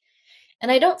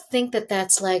 And I don't think that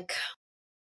that's like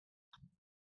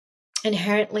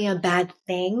inherently a bad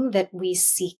thing that we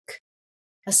seek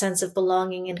a sense of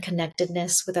belonging and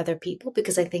connectedness with other people,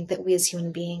 because I think that we as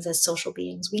human beings, as social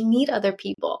beings, we need other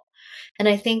people. And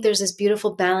I think there's this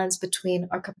beautiful balance between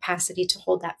our capacity to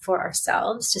hold that for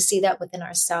ourselves, to see that within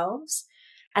ourselves,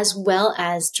 as well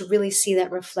as to really see that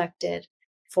reflected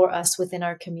for us within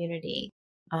our community,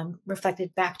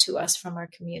 reflected back to us from our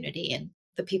community and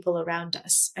the people around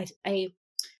us. I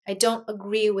don't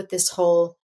agree with this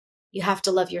whole, you have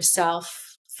to love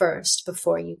yourself first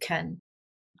before you can,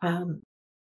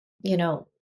 you know,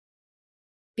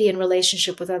 be in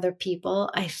relationship with other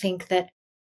people. I think that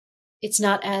it's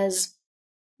not as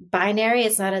binary.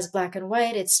 It's not as black and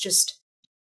white. It's just,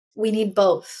 we need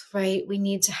both, right? We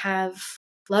need to have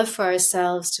love for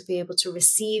ourselves to be able to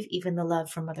receive even the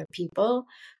love from other people.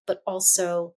 But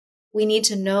also, we need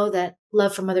to know that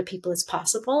love from other people is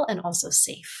possible and also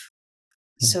safe.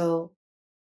 So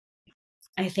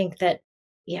I think that,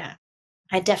 yeah,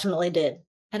 I definitely did.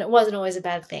 And it wasn't always a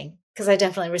bad thing, because I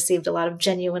definitely received a lot of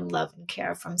genuine love and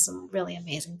care from some really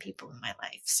amazing people in my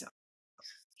life. So,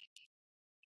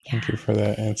 Thank you for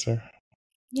that answer.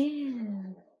 yeah.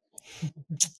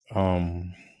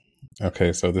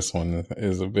 Okay, so this one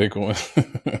is a big one.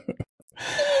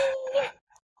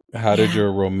 How did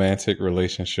your romantic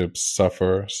relationships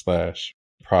suffer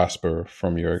 / prosper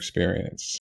from your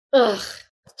experience? Ugh,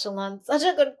 Jalon, such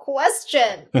a good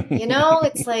question.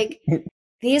 It's like,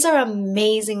 these are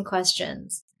amazing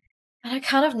questions. And I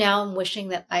kind of now am wishing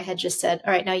that I had just said,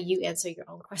 all right, now you answer your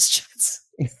own questions.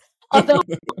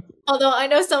 although I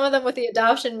know some of them with the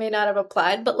adoption may not have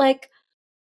applied, but like,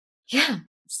 yeah,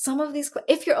 some of these,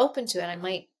 if you're open to it, I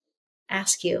might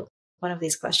ask you one of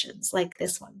these questions, like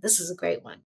this one. This is a great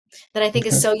one that I think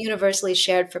is so universally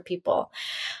shared for people.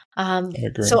 I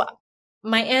agree. So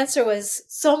my answer was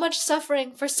so much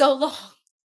suffering for so long.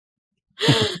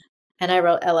 And I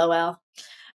wrote LOL.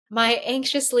 My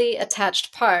anxiously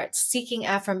attached parts seeking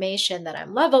affirmation that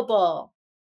I'm lovable,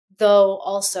 though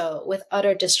also with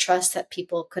utter distrust that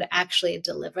people could actually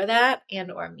deliver that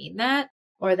and or mean that,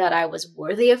 or that I was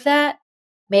worthy of that,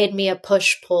 made me a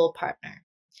push-pull partner.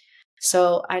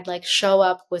 So I'd like show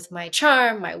up with my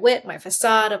charm, my wit, my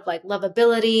facade of like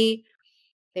lovability.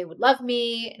 They would love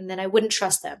me, and then I wouldn't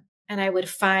trust them. And I would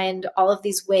find all of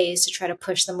these ways to try to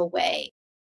push them away.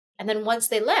 And then once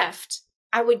they left,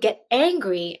 I would get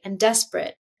angry and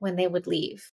desperate when they would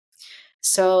leave.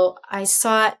 So I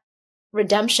sought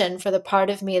redemption for the part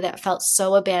of me that felt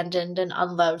so abandoned and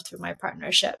unloved through my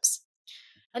partnerships.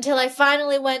 Until I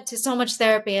finally went to so much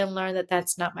therapy and learned that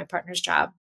that's not my partner's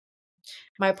job.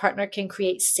 My partner can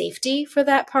create safety for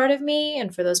that part of me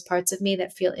and for those parts of me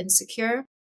that feel insecure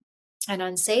and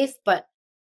unsafe, but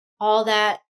all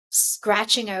that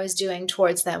scratching I was doing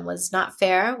towards them was not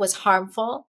fair, was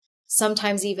harmful,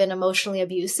 sometimes even emotionally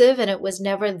abusive, and it was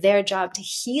never their job to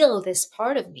heal this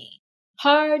part of me.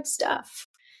 Hard stuff.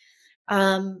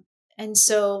 And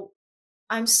so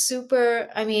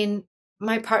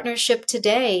my partnership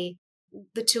today,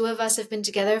 the two of us have been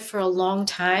together for a long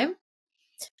time,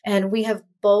 and we have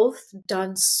both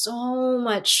done so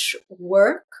much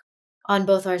work on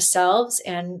both ourselves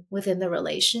and within the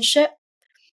relationship.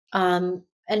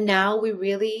 And now we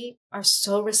really are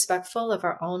so respectful of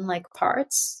our own like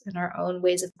parts and our own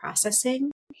ways of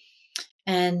processing.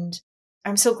 And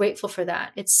I'm so grateful for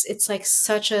that. It's like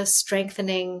such a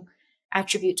strengthening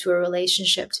attribute to a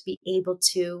relationship to be able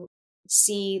to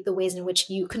see the ways in which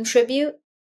you contribute,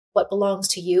 what belongs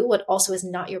to you, what also is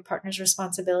not your partner's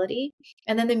responsibility.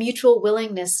 And then the mutual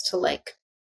willingness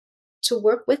to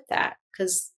work with that,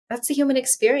 because that's the human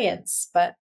experience,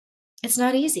 but it's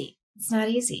not easy. It's not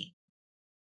easy.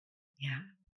 Yeah.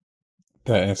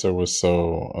 That answer was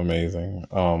so amazing.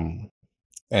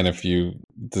 And if you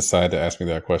decide to ask me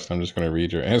that question, I'm just going to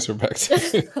read your answer back to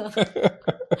you.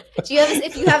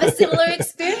 If you have a similar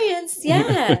experience,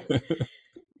 yeah.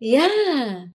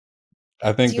 Yeah.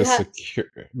 I think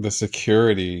the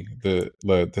security,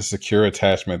 the secure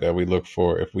attachment that we look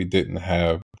for, if we didn't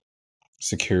have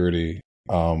security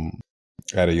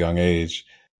at a young age,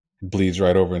 bleeds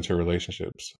right over into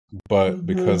relationships. But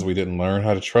because we didn't learn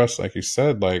how to trust, like you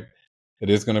said, like it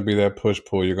is going to be that push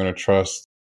pull. You're going to trust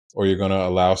or you're going to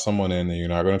allow someone in and you're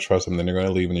not going to trust them, then they're going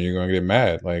to leave and then you're going to get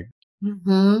mad. Like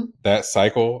that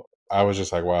cycle, I was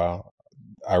just like, wow,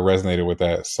 I resonated with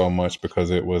that so much because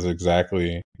it was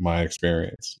exactly my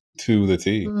experience to the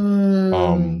T.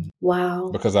 Wow.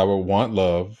 Because I would want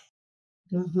love,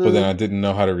 but then I didn't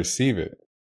know how to receive it.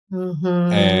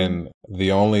 And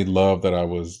the only love that I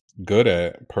was good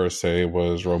at, per se,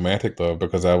 was romantic love,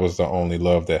 because that was the only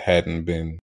love that hadn't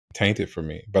been tainted for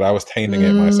me. But I was tainting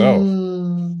it myself.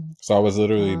 So I was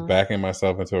literally backing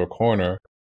myself into a corner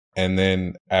and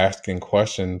then asking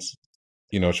questions,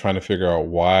 trying to figure out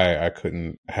why I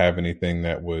couldn't have anything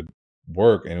that would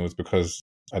work. And it was because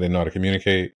I didn't know how to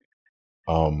communicate.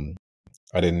 I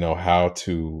didn't know how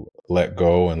to let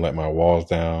go and let my walls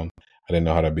down. I didn't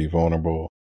know how to be vulnerable.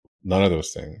 None of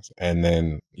those things. And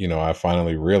then, I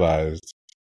finally realized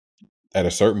at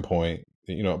a certain point,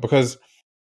 because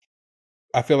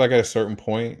I feel like at a certain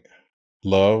point,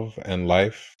 love and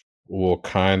life will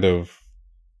kind of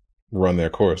run their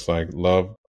course. Like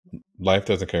life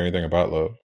doesn't care anything about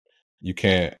love. You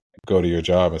can't go to your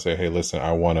job and say, hey, listen,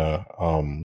 I want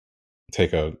to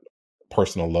take a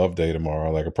personal love day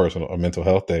tomorrow, like a mental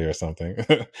health day or something.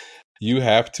 You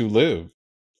have to live.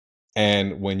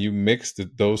 And when you mix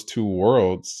those two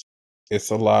worlds, it's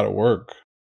a lot of work.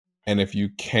 And if you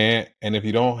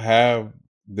don't have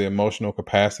the emotional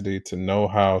capacity to know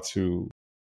how to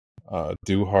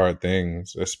do hard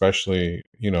things, especially,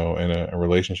 in a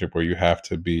relationship where you have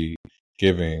to be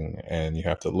giving and you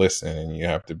have to listen and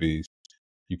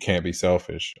you can't be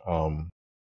selfish.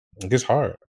 It gets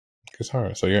hard. It gets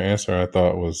hard. So your answer, I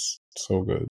thought, was so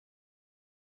good.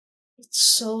 It's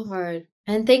so hard.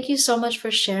 And thank you so much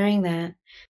for sharing that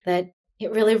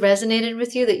it really resonated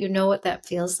with you, that you know what that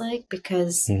feels like,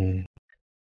 because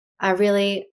I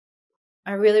really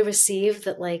received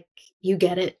that, like, you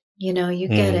get it, you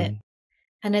get it.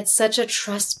 And it's such a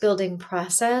trust building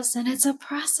process, and it's a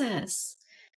process.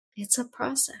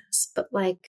 But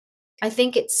like, I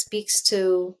think it speaks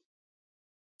to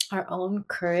our own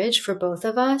courage for both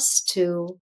of us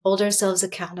to hold ourselves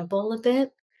accountable a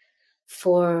bit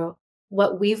for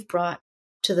what we've brought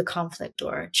to the conflict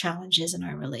or challenges in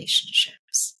our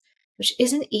relationships, which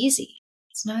isn't easy.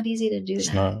 It's not easy to do that.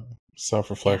 It's not.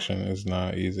 Self-reflection is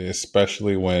not easy,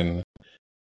 especially when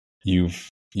you've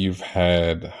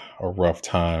had a rough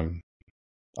time,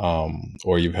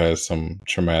 or you've had some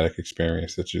traumatic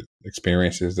experiences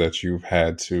that you've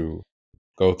had to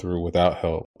go through without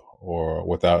help or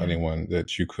without anyone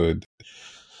that you could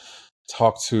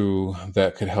talk to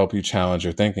that could help you challenge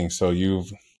your thinking. So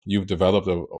you've developed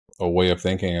a way of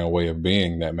thinking and a way of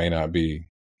being that may not be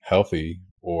healthy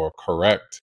or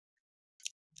correct,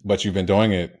 but you've been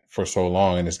doing it for so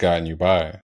long and it's gotten you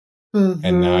by.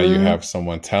 And now you have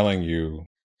someone telling you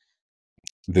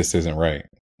this isn't right.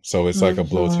 So it's like a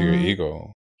blow to your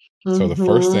ego. So the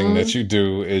first thing that you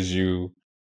do is you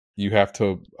have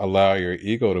to allow your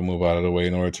ego to move out of the way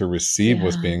in order to receive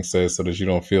what's being said, so that you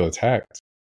don't feel attacked.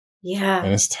 Yeah.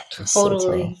 And it's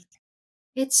totally. so tough.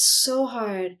 It's so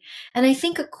hard. And I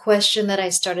think a question that I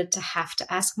started to have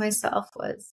to ask myself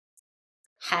was,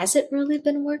 has it really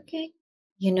been working?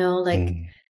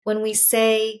 When we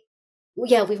say,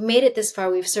 yeah, we've made it this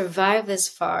far, we've survived this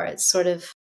far, it's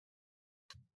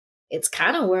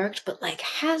kind of worked, but like,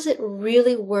 has it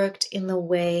really worked in the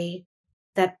way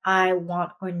that I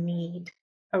want or need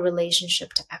a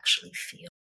relationship to actually feel?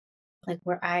 Like,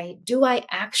 do I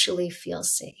actually feel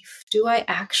safe? Do I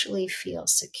actually feel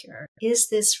secure? Is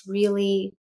this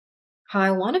really how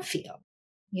I want to feel?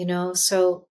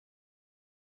 So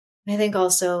I think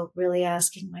also really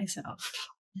asking myself,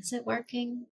 is it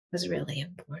working, was really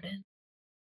important.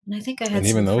 And I think I had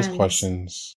even some those friends.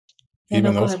 questions, Go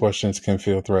ahead. questions can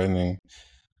feel threatening,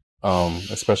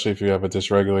 especially if you have a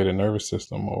dysregulated nervous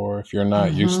system, or if you're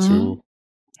not used to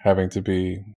having to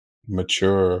be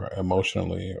mature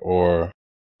emotionally, or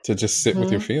to just sit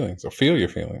with your feelings or feel your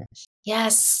feelings.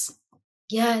 Yes.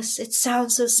 It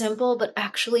sounds so simple, but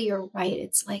actually you're right.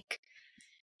 It's like,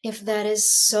 if that is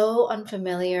so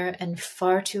unfamiliar and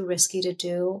far too risky to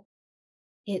do,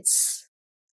 it's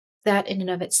that in and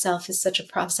of itself is such a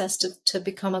process to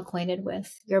become acquainted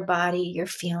with your body, your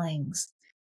feelings.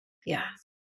 Yeah,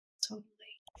 totally.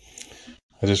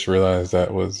 I just realized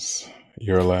that was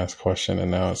your last question,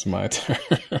 and now it's my turn.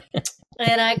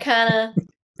 And I kind of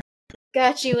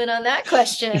got you in on that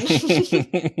question.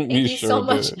 Thank you so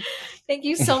much. Thank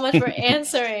you so much for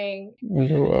answering.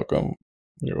 You're welcome.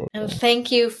 And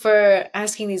thank you for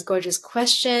asking these gorgeous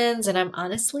questions. And I'm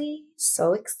honestly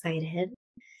so excited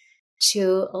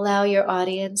to allow your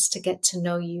audience to get to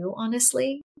know you,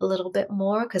 honestly, a little bit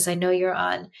more, because I know you're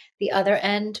on the other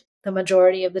end the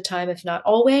majority of the time, if not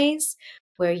always,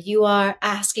 where you are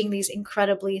asking these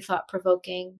incredibly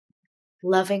thought-provoking,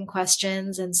 loving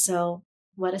questions. And so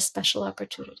what a special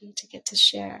opportunity to get to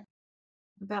share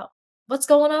about what's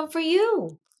going on for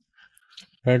you.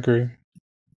 I agree. I'm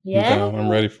Yeah. down. I'm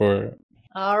ready for it.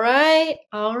 All right.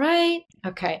 All right.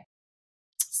 Okay.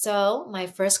 So my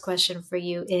first question for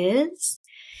you is,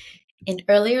 in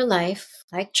earlier life,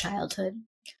 like childhood,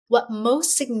 what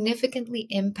most significantly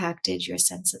impacted your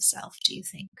sense of self, do you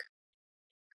think?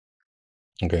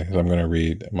 Okay, so I'm going to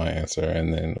read my answer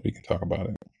and then we can talk about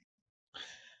it.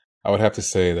 I would have to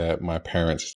say that my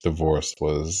parents' divorce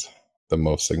was the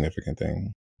most significant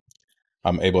thing.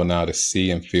 I'm able now to see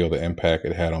and feel the impact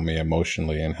it had on me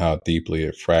emotionally and how deeply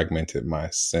it fragmented my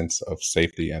sense of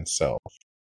safety and self.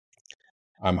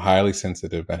 I'm highly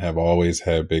sensitive and have always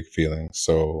had big feelings,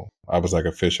 so I was like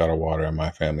a fish out of water in my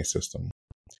family system.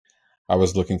 I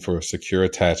was looking for a secure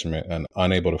attachment and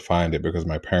unable to find it because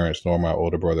my parents nor my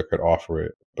older brother could offer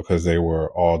it because they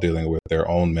were all dealing with their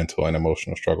own mental and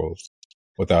emotional struggles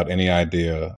without any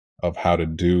idea of how to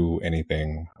do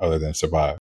anything other than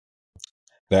survive.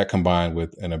 That combined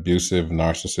with an abusive,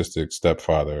 narcissistic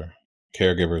stepfather,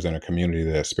 caregivers in a community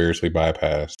that spiritually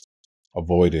bypassed,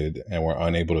 avoided, and were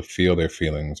unable to feel their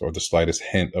feelings or the slightest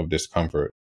hint of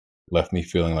discomfort left me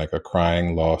feeling like a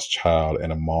crying, lost child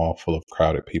in a mall full of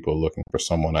crowded people looking for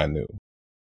someone I knew.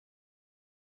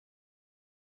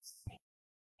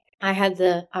 I had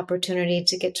the opportunity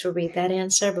to get to read that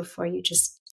answer before you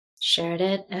just shared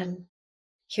it. And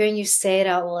hearing you say it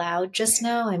out loud just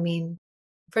now, I mean,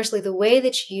 firstly, the way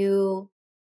that you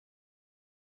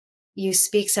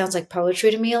speak sounds like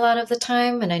poetry to me a lot of the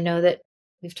time. And I know that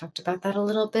we've talked about that a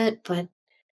little bit, but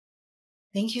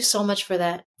thank you so much for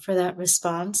that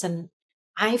response. And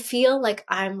I feel like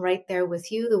I'm right there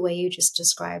with you the way you just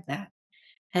described that.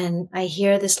 And I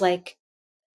hear this, like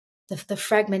the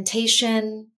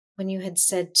fragmentation when you had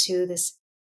said too, this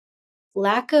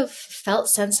lack of felt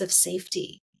sense of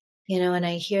safety, and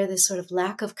I hear this sort of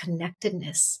lack of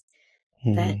connectedness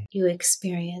that you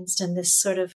experienced, and this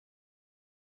sort of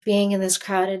being in this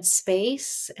crowded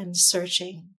space and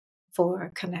searching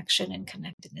for connection and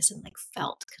connectedness and like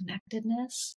felt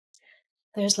connectedness.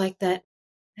 There's like that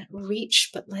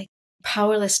reach, but like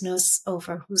powerlessness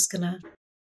over who's gonna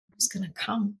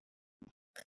come.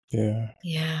 Yeah.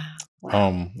 Yeah.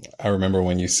 Wow. I remember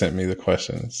when you sent me the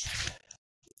questions,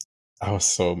 I was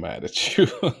so mad at you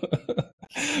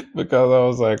because I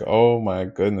was like, oh my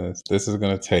goodness, this is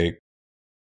going to take.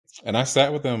 And I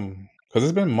sat with them because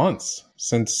it's been months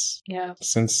since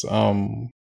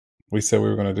we said we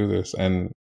were going to do this.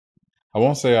 And I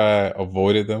won't say I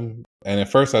avoided them. And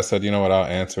at first I said, you know what, I'll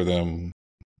answer them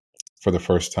for the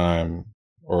first time,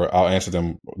 or I'll answer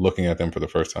them looking at them for the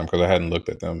first time because I hadn't looked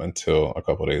at them until a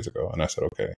couple of days ago. And I said,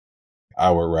 okay,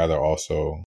 I would rather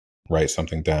also write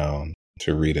something down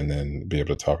to read and then be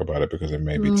able to talk about it because it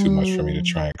may be too much for me to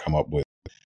try and come up with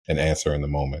an answer in the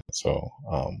moment. So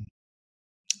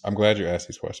I'm glad you asked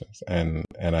these questions. And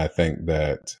I think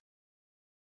that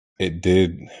it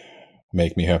did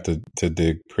make me have to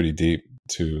dig pretty deep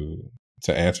to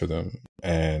answer them.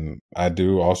 And I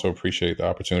do also appreciate the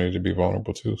opportunity to be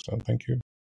vulnerable too. So thank you.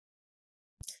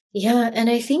 Yeah. And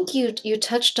I think you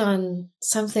touched on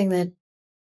something that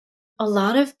a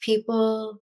lot of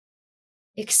people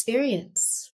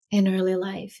experience in early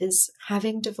life, is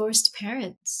having divorced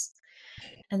parents.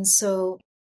 And so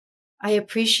I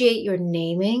appreciate your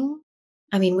naming,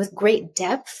 I mean, with great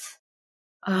depth,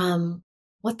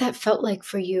 what that felt like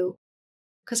for you.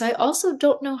 Because I also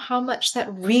don't know how much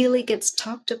that really gets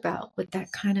talked about with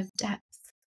that kind of depth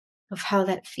of how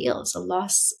that feels, a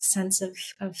lost sense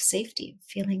of safety,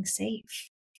 feeling safe,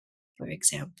 for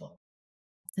example,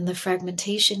 and the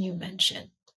fragmentation you mentioned.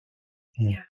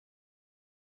 Yeah.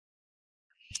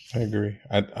 I agree.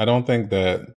 I don't think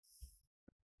that,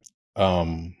 you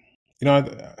know,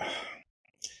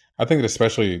 I think that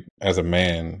especially as a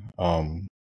man,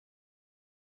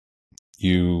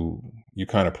 you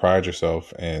kind of pride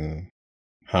yourself in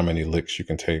how many licks you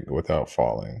can take without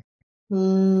falling.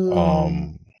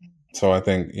 So I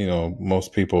think,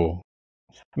 most people,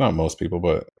 not most people,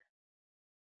 but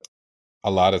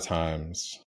a lot of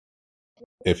times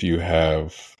if you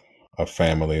have a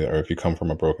family or if you come from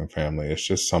a broken family, it's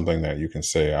just something that you can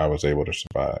say, I was able to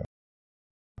survive.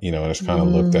 And it's kind of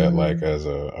looked at like as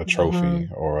a trophy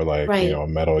or like, Right. a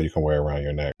medal you can wear around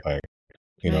your neck. Like,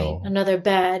 Right. Another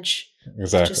badge.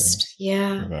 Exactly. Just,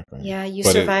 yeah. Exactly. Yeah. You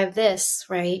survived this,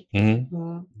 right?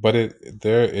 But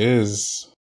there is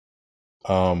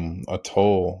a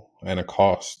toll and a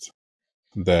cost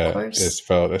that is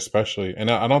felt, especially, and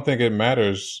I don't think it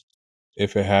matters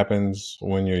if it happens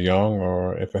when you're young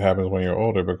or if it happens when you're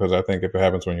older, because I think if it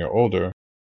happens when you're older,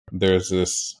 there's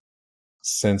this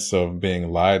sense of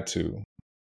being lied to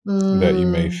that you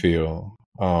may Mm. feel.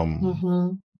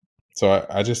 Mm-hmm. So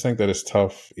I just think that it's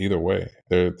tough either way.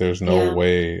 There's no Yeah.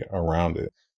 way around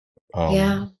it.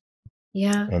 Yeah.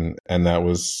 Yeah. And that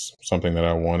was something that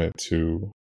I wanted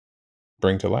to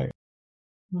bring to light.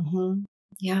 Mm-hmm.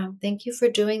 Yeah. Thank you for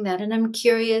doing that. And I'm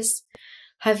curious,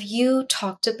 have you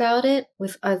talked about it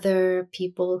with other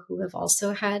people who have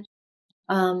also had,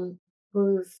 um,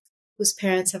 whose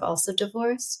parents have also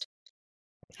divorced?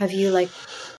 Have you like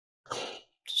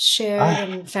shared I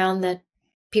and found that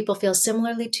people feel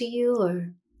similarly to you,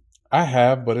 or? I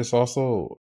have, but it's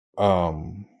also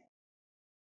um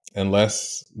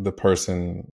unless the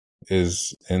person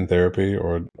is in therapy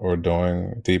or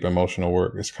doing deep emotional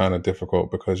work, it's kind of difficult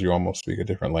because you almost speak a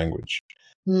different language.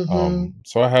 Mm-hmm.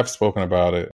 So I have spoken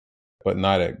about it, but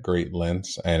not at great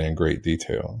lengths and in great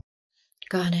detail.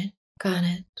 Got it. Got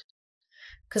it.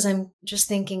 Because I'm just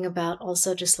thinking about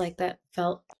also just like that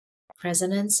felt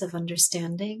resonance of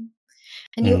understanding.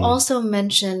 And you Mm-hmm. also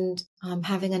mentioned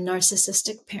having a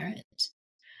narcissistic parent,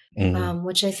 Mm-hmm.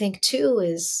 which I think too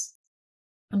is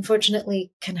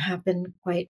unfortunately can happen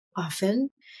quite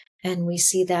often. And we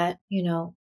see that,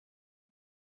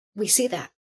 we see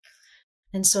that.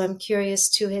 And so I'm curious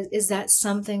too, is that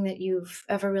something that you've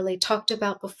ever really talked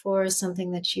about before,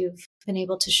 something that you've been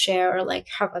able to share or like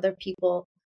have other people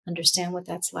understand what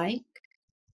that's like?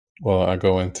 Well, I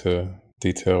go into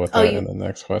detail with Oh, that you, in the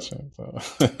next question. So.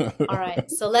 all right.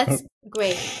 So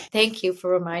great. Thank you for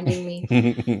reminding me.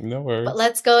 No But worries.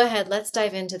 let's go ahead. Let's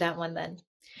dive into that one then.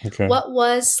 Okay, What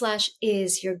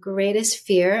was/is your greatest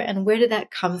fear and where did that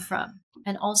come from?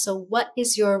 And also, what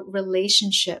is your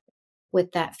relationship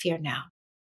with that fear now?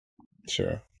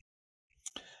 sure.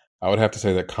 I would have to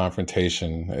say that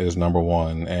confrontation is number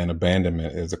one and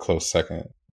abandonment is a close second,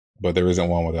 but there isn't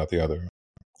one without the other.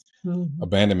 Mhm.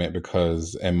 Abandonment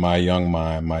because in my young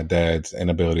mind, my dad's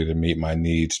inability to meet my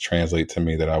needs translate to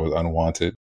me that I was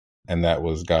unwanted, and that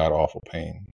was god awful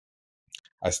pain.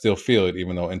 I still feel it,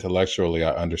 even though intellectually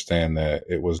I understand that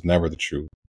it was never the truth.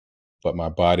 But my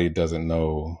body doesn't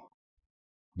know.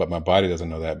 But my body doesn't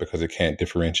know that because it can't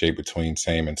differentiate between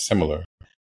same and similar.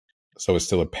 So it's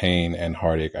still a pain and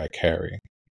heartache I carry.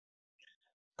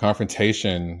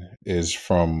 Confrontation is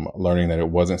from learning that it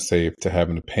wasn't safe to have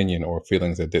an opinion or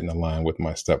feelings that didn't align with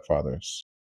my stepfather's.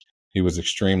 He was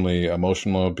extremely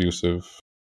emotional, abusive,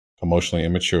 emotionally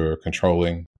immature,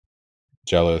 controlling,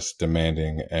 jealous,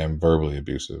 demanding, and verbally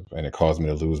abusive, and it caused me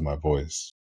to lose my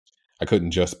voice. I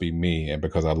couldn't just be me, and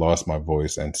because I lost my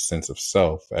voice and sense of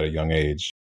self at a young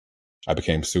age, I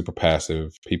became super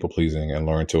passive, people pleasing, and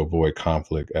learned to avoid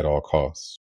conflict at all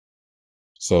costs.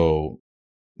 So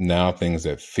now things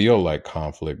that feel like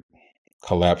conflict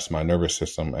collapse my nervous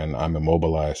system, and I'm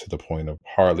immobilized to the point of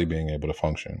hardly being able to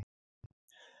function.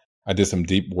 I did some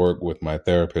deep work with my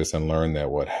therapist and learned that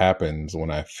what happens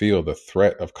when I feel the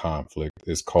threat of conflict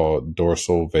is called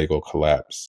dorsal vagal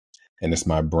collapse. And it's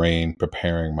my brain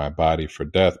preparing my body for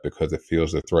death because it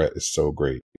feels the threat is so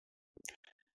great.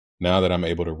 Now that I'm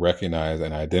able to recognize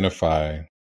and identify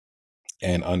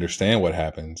and understand what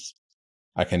happens,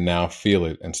 I can now feel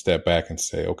it and step back and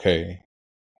say, okay,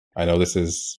 I know this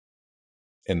is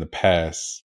in the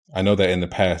past. I know that in the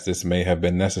past this may have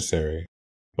been necessary,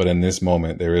 but in this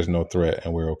moment there is no threat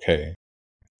and we're okay.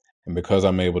 And because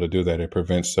I'm able to do that, it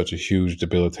prevents such a huge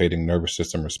debilitating nervous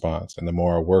system response. And the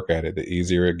more I work at it, the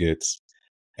easier it gets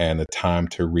and the time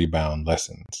to rebound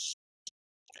lessens.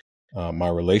 My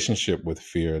relationship with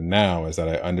fear now is that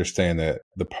I understand that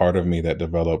the part of me that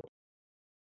developed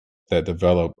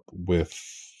with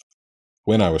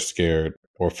when I was scared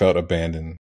or felt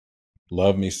abandoned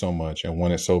loved me so much and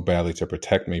wanted so badly to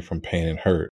protect me from pain and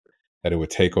hurt that it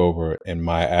would take over in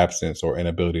my absence or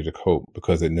inability to cope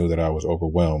because it knew that I was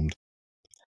overwhelmed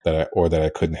that I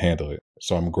couldn't handle it.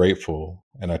 So I'm grateful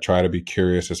and I try to be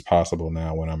curious as possible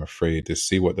now when I'm afraid to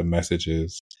see what the message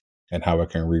is and how I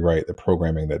can rewrite the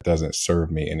programming that doesn't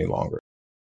serve me any longer.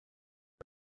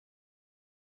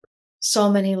 So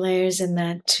many layers in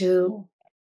that too.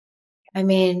 I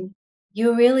mean,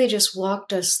 you really just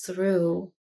walked us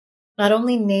through not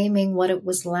only naming what it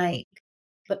was like,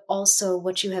 but also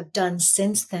what you have done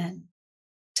since then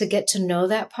to get to know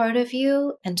that part of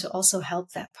you and to also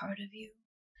help that part of you.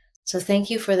 So thank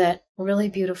you for that really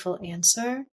beautiful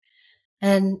answer.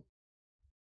 And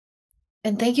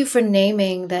and thank you for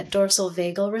naming that dorsal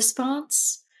vagal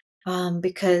response,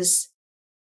 because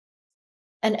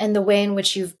and the way in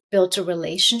which you've built a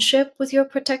relationship with your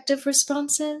protective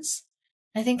responses.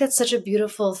 I think that's such a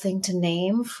beautiful thing to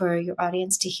name for your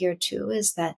audience to hear too,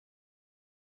 is that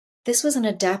this was an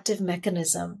adaptive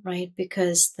mechanism, right?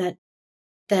 Because that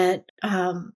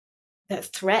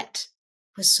threat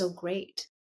was so great.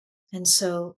 And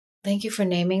so thank you for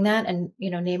naming that, and,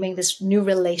 naming this new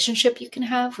relationship you can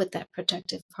have with that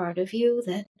protective part of you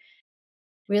that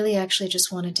really actually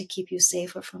just wanted to keep you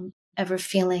safer from ever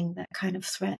feeling that kind of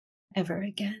threat ever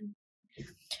again.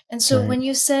 And so Right. when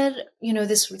you said,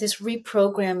 this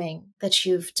reprogramming that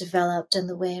you've developed and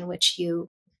the way in which you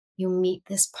meet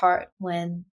this part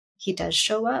when he does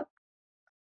show up,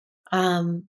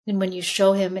 and when you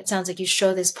show him, it sounds like you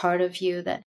show this part of you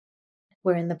that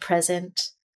we're in the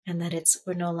present and that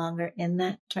we're no longer in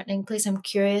that threatening place. I'm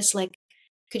curious,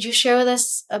 could you share with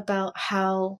us about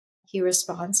how he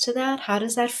responds to that? How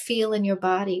does that feel in your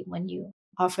body when you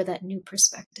offer that new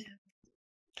perspective?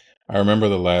 I remember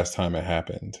the last time it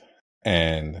happened,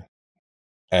 and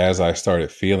as I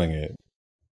started feeling it,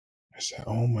 I said,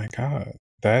 "Oh my God,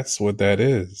 that's what that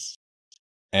is."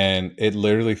 And it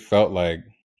literally felt like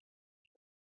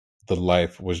the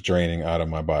life was draining out of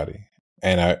my body.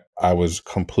 And I was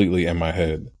completely in my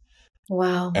head.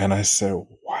 Wow. And I said,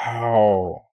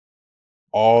 wow,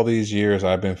 all these years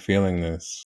I've been feeling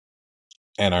this.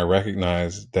 And I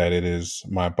recognize that it is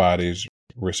my body's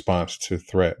response to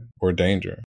threat or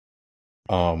danger.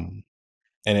 And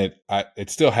it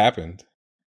still happened,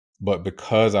 but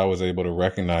because I was able to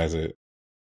recognize it,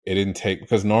 it didn't take,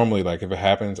 because normally, like, if it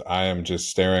happens, I am just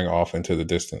staring off into the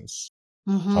distance.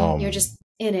 You're just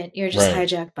in it. You're just Right.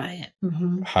 hijacked by it.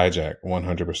 Mm-hmm. Hijack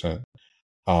 100%.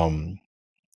 And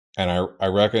I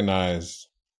recognized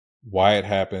why it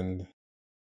happened,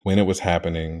 when it was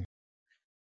happening,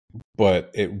 but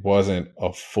it wasn't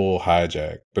a full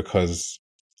hijack because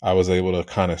I was able to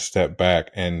kind of step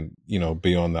back and,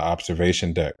 be on the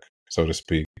observation deck, so to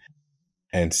speak,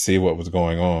 and see what was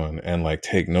going on and like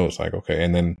take notes, like, okay.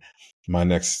 And then my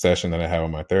next session that I had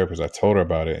with my therapist, I told her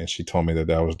about it, and she told me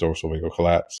that was dorsal vagal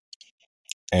collapse.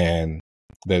 And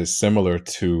that is similar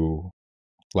to,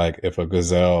 like, if a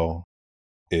gazelle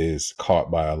is caught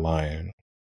by a lion,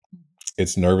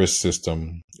 its nervous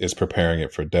system is preparing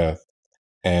it for death,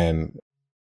 and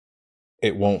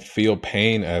it won't feel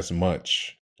pain as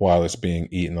much while it's being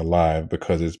eaten alive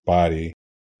because its body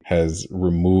has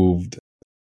removed,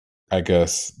 I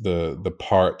guess, the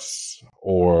parts,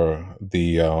 or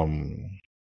the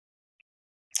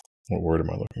what word am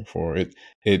I looking for?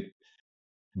 It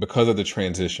because of the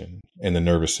transition in the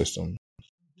nervous system,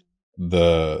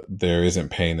 there isn't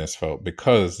pain that's felt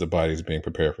because the body's being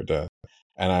prepared for death.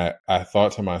 And I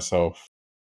thought to myself,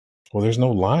 well, there's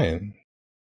no lion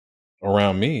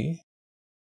around me,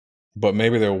 but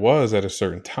maybe there was at a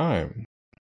certain time.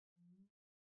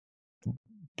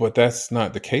 But that's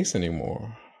not the case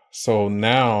anymore. So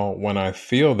now when I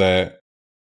feel that,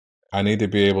 I need to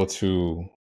be able to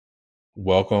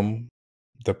welcome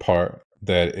the part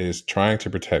that is trying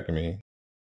to protect me,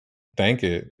 thank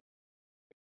it,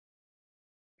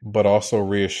 but also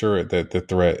reassure it that the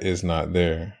threat is not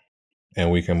there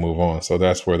and we can move on. So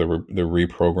that's where the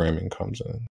reprogramming comes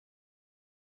in.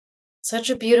 Such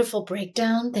a beautiful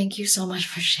breakdown. Thank you so much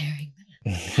for sharing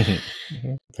that.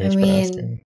 Thanks for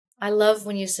asking. I love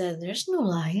when you said there's no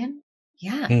lion.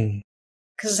 Yeah.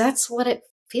 Because that's what it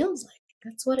feels like.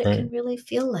 That's what it can really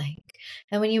feel like.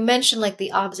 And when you mentioned like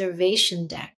the observation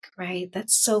deck, right?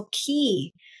 That's so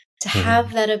key to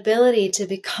have that ability to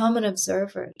become an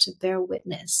observer, to bear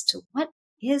witness to what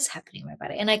is happening in my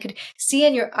body. And I could see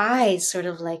in your eyes sort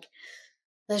of like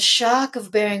the shock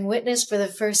of bearing witness for the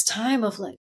first time of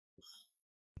like,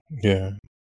 yeah,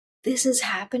 this is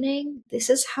happening. This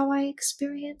is how I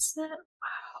experience that.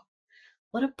 Wow.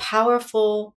 What a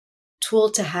powerful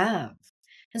tool to have.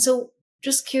 And so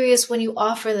just curious, when you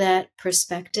offer that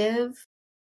perspective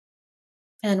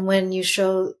and when you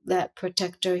show that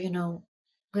protector,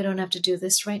 we don't have to do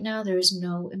this right now. There is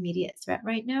no immediate threat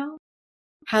right now.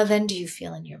 How then do you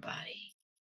feel in your body?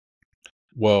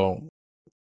 Well,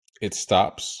 it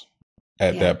stops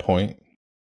at that point,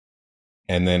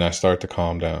 and then I start to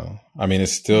calm down. I mean,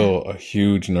 it's still a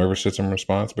huge nervous system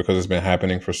response because it's been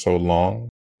happening for so long,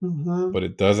 but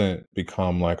it doesn't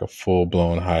become like a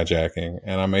full-blown hijacking.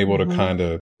 And I'm able to kind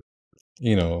of,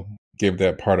 give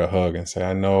that part a hug and say,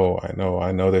 I know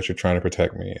that you're trying to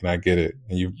protect me, and I get it.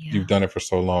 And you've done it for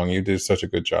so long. You did such a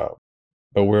good job,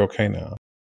 but we're okay now,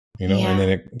 and then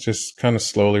it just kind of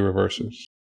slowly reverses.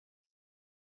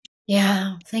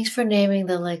 Yeah. Thanks for naming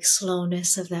the like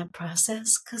slowness of that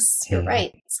process. Cause you're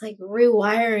right. It's like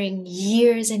rewiring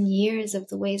years and years of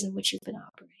the ways in which you've been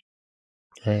operating.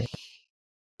 Right.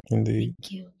 Indeed.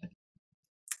 Thank you.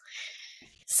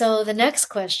 So the next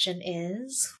question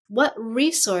is, what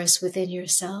resource within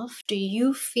yourself do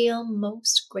you feel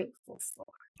most grateful for?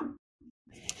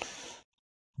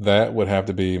 That would have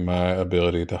to be my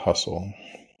ability to hustle.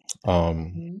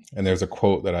 And there's a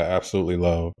quote that I absolutely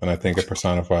love, and I think it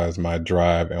personifies my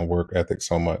drive and work ethic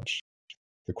so much.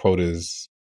 The quote is,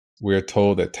 "We are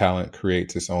told that talent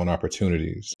creates its own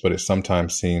opportunities, but it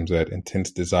sometimes seems that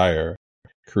intense desire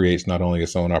creates not only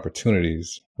its own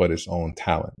opportunities, but its own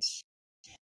talents."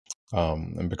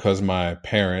 And because my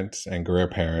parents and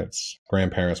grandparents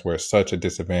were at such a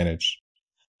disadvantage,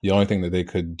 the only thing that they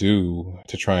could do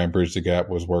to try and bridge the gap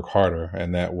was work harder.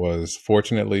 And that was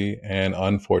fortunately and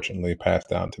unfortunately passed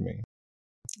down to me.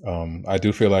 I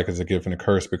do feel like it's a gift and a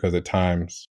curse because at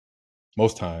times,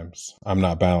 most times, I'm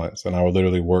not balanced and I will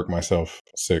literally work myself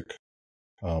sick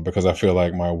because I feel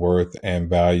like my worth and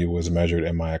value was measured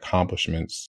in my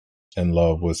accomplishments and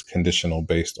love was conditional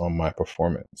based on my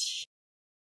performance.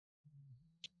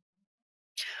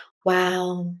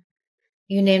 Wow.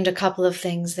 You named a couple of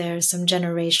things there, some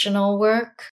generational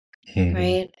work,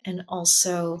 right? And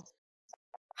also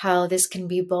how this can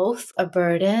be both a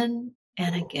burden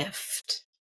and a gift.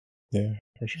 Yeah,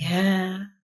 for sure. Yeah.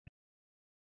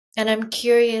 And I'm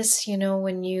curious,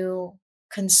 when you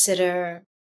consider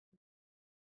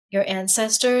your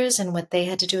ancestors and what they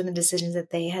had to do and the decisions that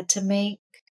they had to make,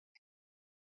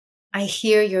 I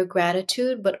hear your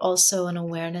gratitude, but also an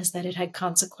awareness that it had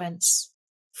consequence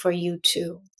for you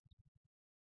too.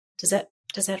 Does that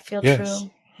feel Yes,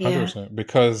 true? Yeah. 100%.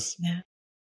 Because Yeah.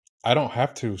 I don't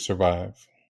have to survive,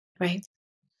 Right.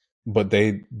 but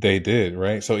they did,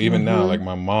 right? So even now, like Mm-hmm.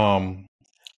 my mom,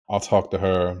 I'll talk to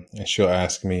her and she'll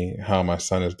ask me how my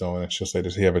son is doing, and she'll say,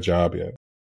 "Does he have a job yet?"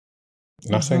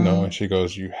 And I say no, and Mm-hmm. she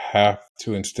goes, "You have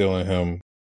to instill in him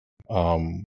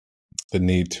um, the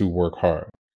need to work hard."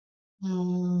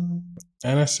 Mm-hmm.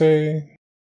 And I say,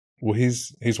 "Well,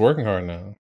 he's working hard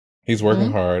now. He's working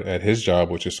Mm-hmm. hard at his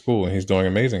job, which is school, and he's doing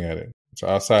amazing at it. So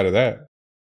outside of that,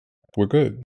 we're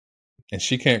good." And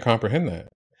she can't comprehend that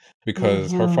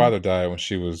because her Mm-hmm. father died when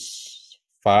she was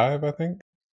 5, I think.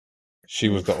 She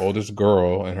was the Oof. oldest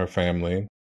girl in her family,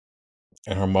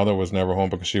 and her mother was never home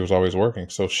because she was always working.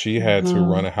 So she had to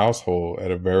run Mm-hmm. a household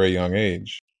at a very young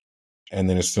age. And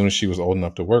then as soon as she was old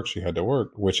enough to work, she had to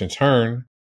work, which in turn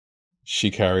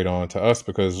she carried on to us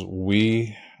because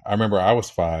I remember I was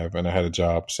 5 and I had a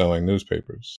job selling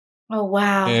newspapers. Oh,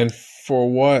 wow. And for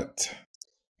what?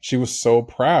 She was so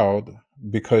proud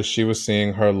because she was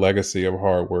seeing her legacy of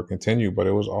hard work continue, but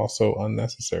it was also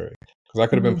unnecessary because I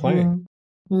could have been playing,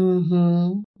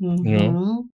 Mm-hmm. Mm-hmm. you know?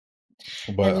 Mm-hmm.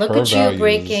 And But look her at you values,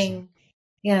 breaking.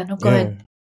 Yeah, no, go yeah, ahead.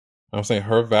 I'm saying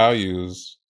her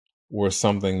values were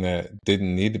something that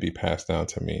didn't need to be passed down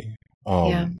to me,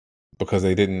 Yeah. because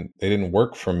they didn't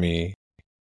work for me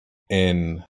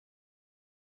in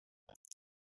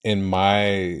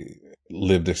my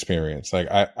lived experience. Like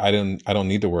I don't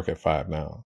need to work at 5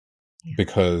 now Yeah.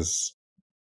 because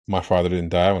my father didn't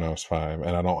die when I was 5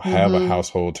 and I don't have a Mm-hmm.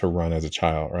 household to run as a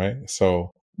child, right?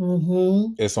 So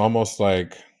Mm-hmm. it's almost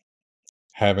like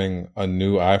having a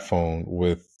new iPhone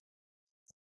with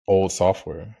old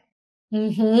software,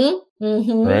 Mm-hmm.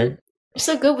 Mm-hmm. right? You're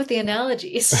so good with the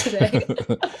analogies today.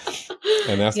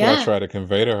 And that's what I Yeah. try to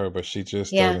convey to her, but she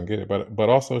just Yeah. doesn't get it. But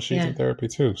also she's Yeah. in therapy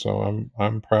too, so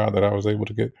I'm proud that I was able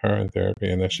to get her in therapy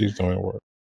and that she's doing work.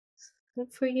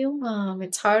 Good for you, Mom.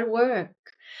 It's hard work.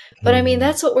 But I mean, Hmm.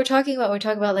 that's what we're talking about. We're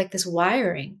talking about like this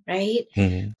wiring, right?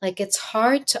 Hmm. Like it's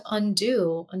hard to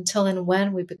undo until and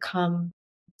when we become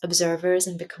observers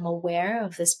and become aware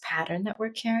of this pattern that we're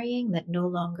carrying that no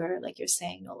longer, like you're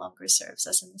saying, no longer serves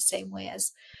us in the same way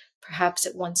as perhaps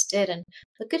it once did. And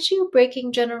look at you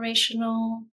breaking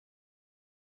generational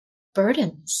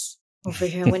burdens over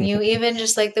here. When you even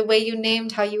just like the way you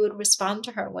named how you would respond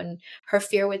to her when her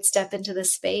fear would step into the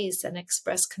space and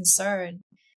express concern,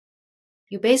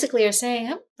 you basically are saying,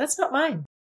 oh, that's not mine.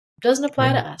 It doesn't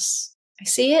apply to Yeah. us. I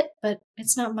see it, but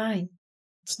it's not mine.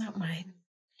 It's not mine.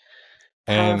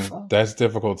 And Powerful. that's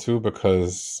difficult too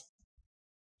because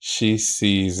she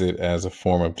sees it as a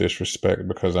form of disrespect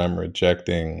because I'm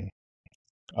rejecting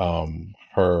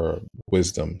her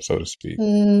wisdom, so to speak.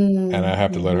 And I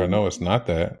have to let her Mm-hmm. know it's not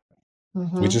that. We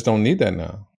Mm-hmm. just don't need that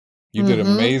now. You did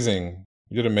Mm-hmm. amazing.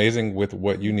 You did amazing with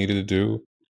what you needed to do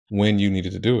when you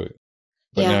needed to do it.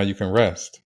 But now Yeah. you can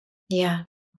rest. Yeah.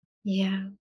 Yeah.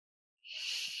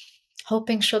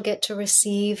 Hoping she'll get to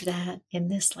receive that in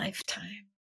this lifetime.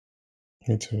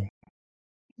 Me too.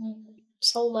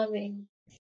 So loving.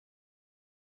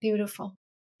 Beautiful.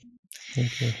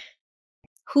 Thank you.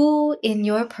 Who in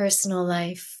your personal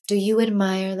life do you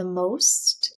admire the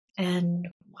most and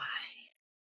why?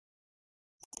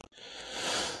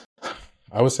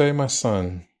 I would say my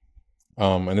son.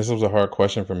 And this was a hard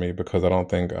question for me because I don't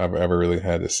think I've ever really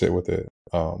had to sit with it.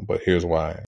 But here's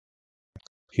why.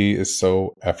 He is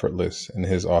so effortless in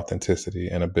his authenticity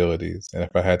and abilities. And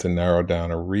if I had to narrow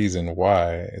down a reason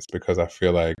why, it's because I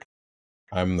feel like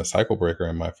I'm the cycle breaker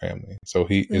in my family. So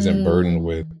he isn't burdened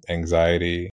with Mm,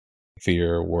 anxiety,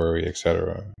 fear, worry,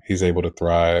 etc. He's able to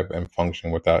thrive and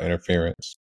function without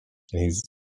interference. And he's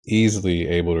easily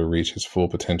able to reach his full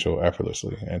potential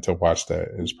effortlessly. And to watch that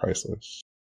is priceless.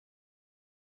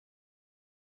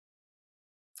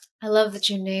 I love that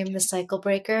you named the cycle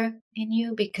breaker in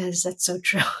you because that's so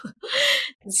true.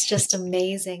 It's just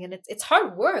amazing. And it's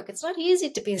hard work. It's not easy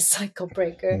to be a cycle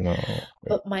breaker. No.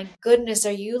 But my goodness,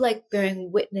 are you like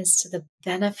bearing witness to the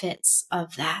benefits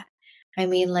of that? I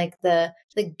mean, like the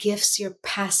gifts you're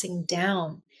passing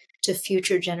down to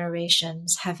future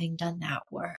generations having done that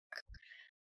work.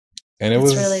 And it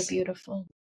That's really was, beautiful.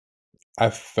 I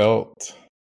felt,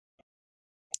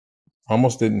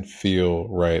 almost didn't feel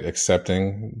right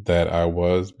accepting that I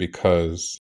was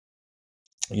because,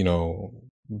 you know,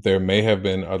 there may have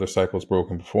been other cycles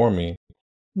broken before me,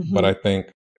 but Hmm. I think,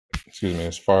 excuse me,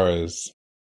 as far as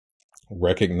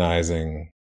recognizing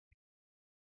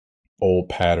old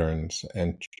patterns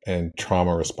and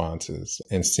trauma responses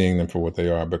and seeing them for what they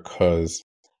are because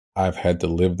I've had to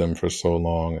live them for so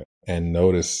long and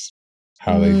notice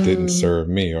how they didn't Mm, serve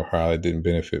me or how they didn't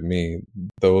benefit me.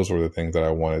 Those were the things that I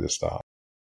wanted to stop.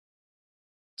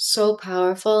 so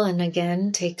powerful. And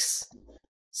again, takes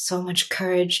so much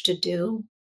courage to do.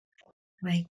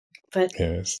 Like, but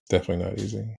Yeah, it's definitely not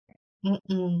easy.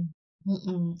 mm-mm,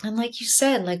 mm-mm. And like you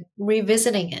said, like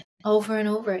revisiting it over and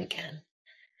over again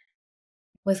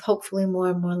with hopefully more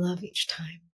and more love each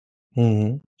time.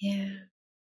 Mm-hmm. Yeah.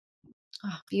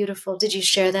 Oh, beautiful. Did you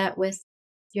share that with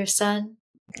your son?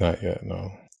 Not yet,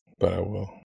 no, but I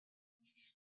will.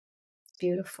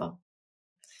 Beautiful.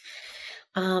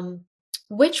 Um,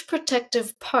 which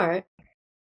protective part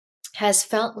has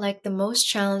felt like the most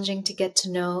challenging to get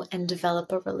to know and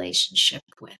develop a relationship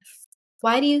with?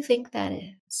 Why do you think that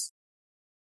is?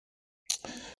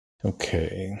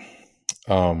 Okay.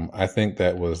 I think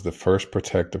that was the first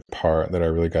protective part that I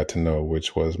really got to know,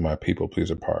 which was my people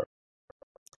pleaser part.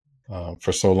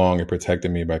 For so long, it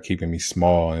protected me by keeping me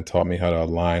small and taught me how to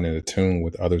align and attune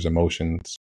with others'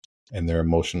 emotions and their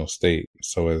emotional state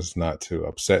so as not to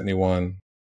upset anyone,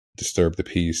 disturb the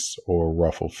peace, or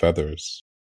ruffle feathers.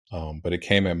 But it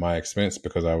came at my expense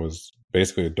because I was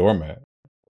basically a doormat.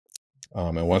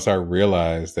 And once I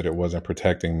realized that it wasn't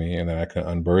protecting me and that I could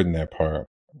unburden that part,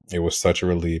 it was such a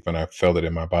relief and I felt it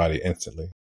in my body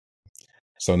instantly.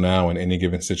 So now, in any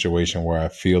given situation where I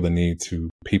feel the need to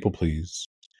people please,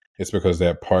 it's because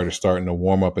that part is starting to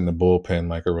warm up in the bullpen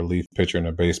like a relief pitcher in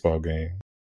a baseball game.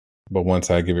 But once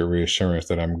I give it reassurance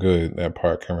that I'm good, that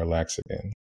part can relax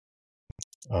again.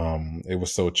 It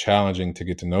was so challenging to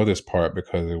get to know this part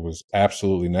because it was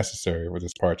absolutely necessary for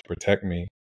this part to protect me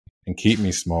and keep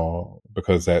me small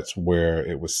because that's where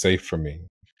it was safe for me.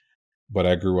 But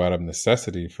I grew out of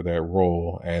necessity for that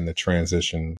role, and the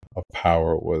transition of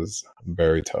power was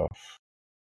very tough.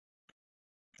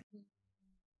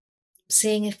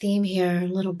 Seeing a theme here, a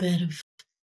little bit of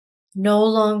no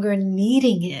longer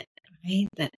needing it, right?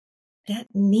 That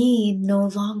need no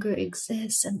longer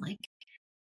exists, and like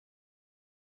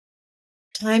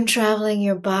time traveling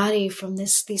your body from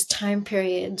these time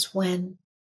periods when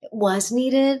it was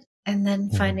needed, and then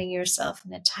Mhm. finding yourself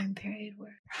in a time period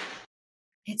where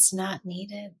it's not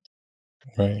needed.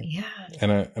 Right. Yeah.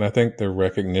 And I think the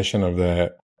recognition of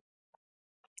that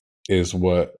is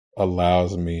what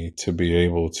allows me to be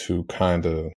able to kind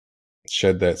of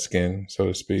shed that skin, so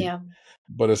to speak. Yeah.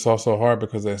 But it's also hard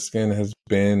because that skin has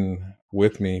been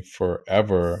with me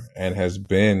forever and has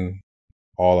been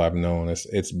all I've known.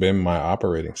 It's been my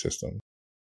operating system.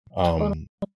 Total. Um,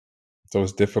 so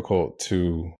it's difficult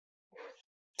to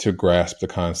grasp the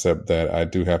concept that I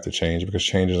do have to change because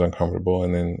change is uncomfortable,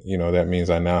 and then that means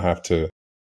I now have to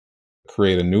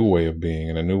create a new way of being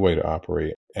and a new way to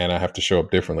operate, and I have to show up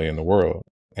differently in the world.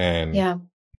 And Yeah.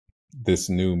 this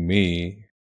new me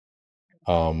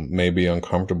may be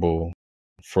uncomfortable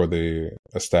for the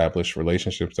established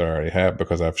relationships that I already have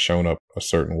because I've shown up a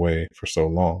certain way for so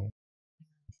long.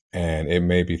 And it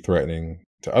may be threatening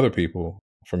to other people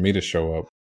for me to show up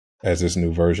as this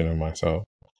new version of myself.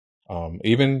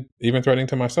 Even threatening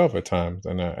to myself at times.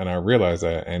 And I realize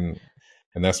that. And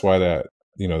that's why that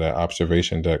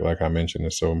observation deck, like I mentioned,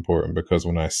 is so important because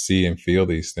when I see and feel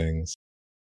these things,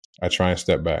 I try and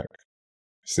step back,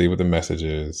 see what the message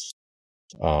is,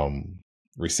 um,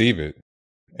 receive it,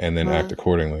 and then act Wow.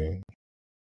 accordingly.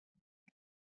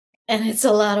 And it's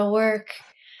a lot of work.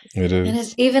 It And it's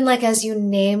is. even like as you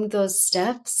named those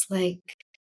steps, like,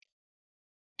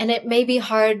 and it may be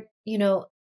hard,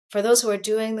 for those who are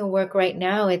doing the work right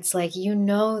now, it's like,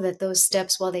 that those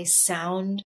steps, while they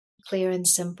sound clear and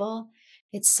simple,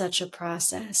 it's such a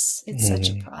process. It's such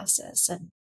a Mhm. process. And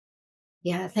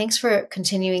yeah, thanks for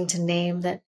continuing to name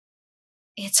that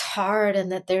it's hard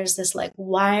and that there's this like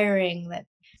wiring that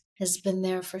has been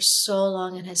there for so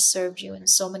long and has served you in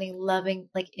so many loving,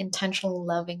 like intentional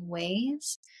loving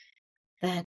ways,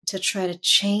 that to try to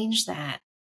change that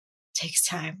takes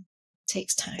time.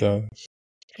 Takes time. Does,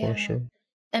 for Yeah. sure.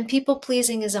 And people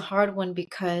pleasing is a hard one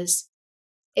because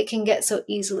it can get so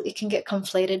easily, it can get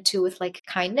conflated too with like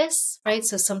kindness, right?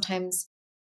 So sometimes,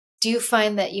 do you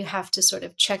find that you have to sort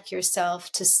of check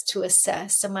yourself to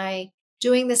assess, am I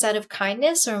doing this out of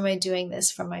kindness or am I doing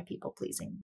this for my people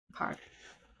pleasing part?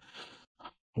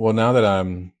 Well, now that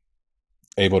I'm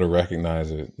able to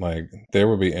recognize it, like there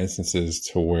would be instances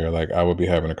to where like I would be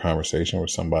having a conversation with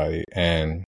somebody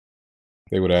and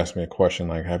they would ask me a question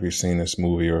like, have you seen this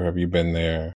movie or have you been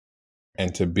there?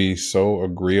 And to be so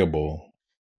agreeable,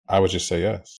 I would just say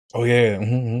yes. Oh yeah,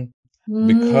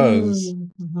 because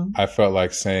Mm-hmm. I felt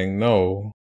like saying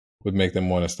no would make them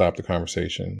want to stop the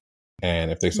conversation.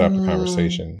 And if they stop the Mm.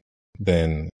 conversation,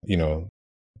 then,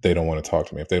 they don't want to talk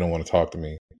to me. If they don't want to talk to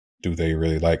me, do they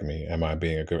really like me? Am I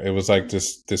being a good? It was like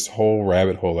this whole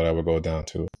rabbit hole that I would go down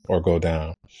to or go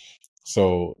down.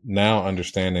 So now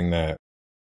understanding that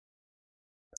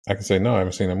I can say, no, I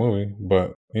haven't seen that movie,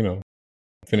 but,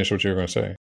 finish what you're going to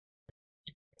say.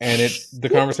 And the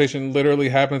conversation literally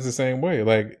happens the same way.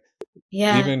 Like,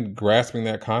 Yeah. even grasping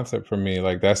that concept for me,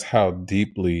 like that's how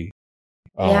deeply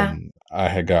Yeah. I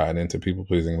had gotten into people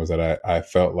pleasing, was that I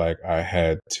felt like I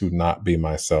had to not be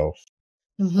myself,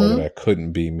 or that Mm-hmm. I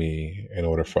couldn't be me in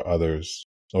order for others,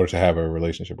 in order to have a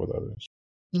relationship with others.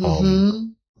 Um, Mm-hmm.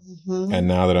 Mm-hmm. and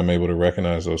now that I'm able to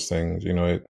recognize those things,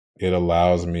 it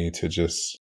allows me to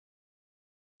just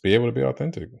be able to be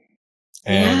authentic.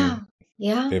 Yeah. And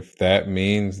Yeah. if that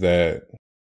means that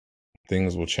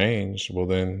things will change, well,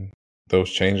 then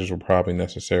those changes were probably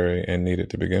necessary and needed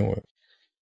to begin with.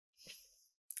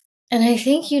 And I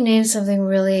think you named something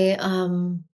really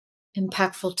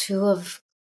impactful too, of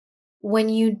when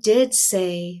you did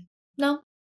say, no,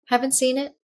 haven't seen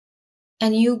it.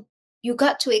 And you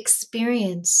got to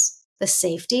experience the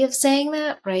safety of saying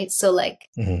that, right? So like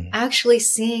Mm-hmm. actually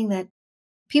seeing that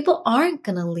people aren't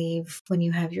going to leave when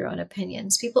you have your own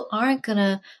opinions. People aren't going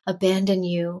to abandon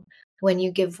you when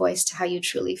you give voice to how you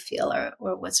truly feel,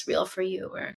 or what's real for you,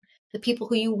 or the people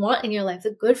who you want in your life, the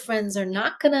good friends are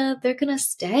not gonna, they're gonna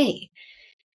stay.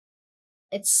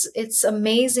 It's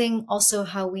amazing also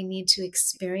how we need to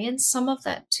experience some of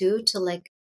that too, to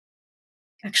like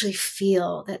actually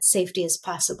feel that safety is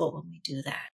possible when we do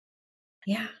that.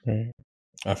 Yeah. Right.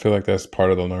 I feel like that's part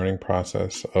of the learning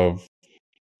process of,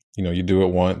 you do it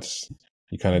once,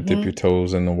 you kind of dip your Mm-hmm.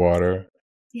 toes in the water,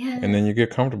 and Yeah. then you get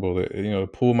comfortable. The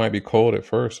pool might be cold at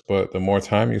first, but the more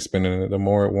time you spend in it, the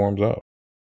more it warms up.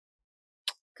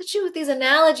 Look at you with these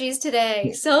analogies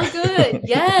today. So good.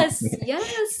 Yes.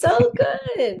 Yes. So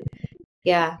good.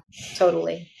 Yeah,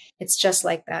 totally. It's just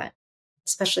like that,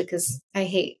 especially because I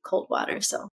hate cold water.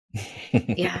 So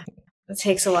yeah, it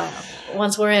takes a while. But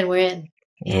once we're in, we're in.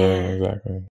 Yeah, Yeah.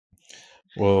 exactly.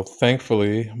 Well,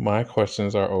 thankfully, my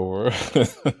questions are over.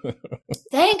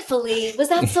 Thankfully, was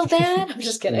that so bad? I'm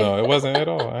just kidding. No, it wasn't at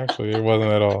all. Actually, it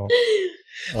wasn't at all.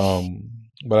 Um,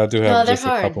 but I do have No, they're just a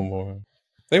hard. couple more.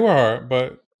 They were hard,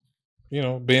 but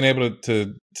being able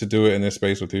to do it in this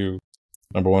space with you,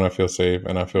 number one, I feel safe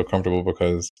and I feel comfortable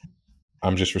because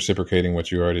I'm just reciprocating what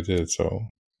you already did. So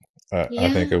I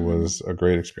think it Yeah. was a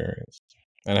great experience.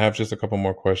 And I have just a couple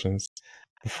more questions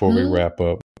before we Hmm. wrap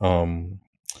up.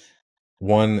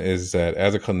 One is that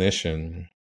as a clinician,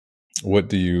 what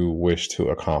do you wish to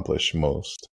accomplish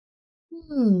most?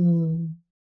 Hmm.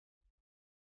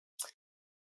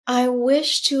 I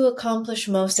wish to accomplish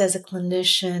most as a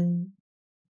clinician,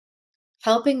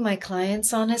 helping my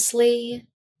clients honestly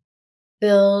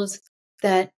build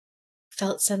that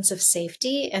felt sense of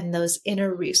safety and those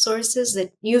inner resources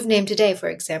that you've named today, for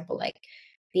example, like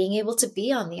being able to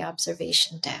be on the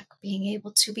observation deck, being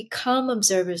able to become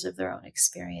observers of their own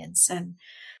experience, and,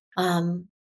 um,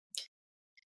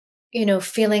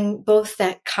 feeling both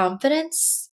that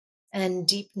confidence and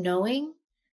deep knowing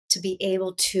to be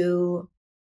able to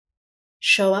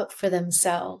show up for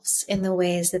themselves in the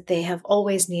ways that they have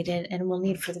always needed and will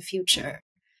need for the future.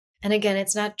 And again,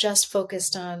 it's not just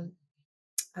focused on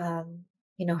um,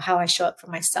 how I show up for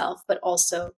myself, but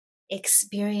also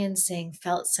experiencing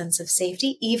felt sense of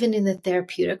safety, even in the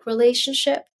therapeutic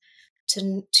relationship,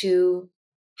 to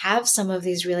have some of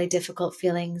these really difficult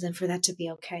feelings and for that to be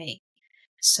okay.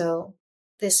 So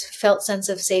this felt sense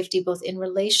of safety, both in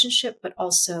relationship, but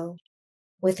also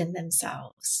within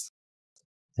themselves,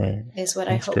 Right. is what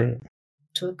I That's hope great.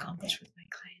 to accomplish with my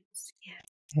clients. Yeah.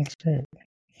 That's great.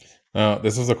 Now,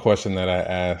 this is a question that I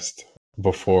asked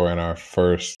before in our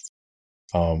first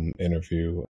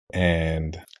interview,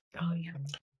 and Oh, yeah.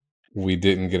 we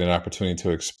didn't get an opportunity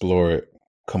to explore it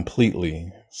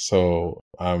completely. So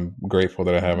I'm grateful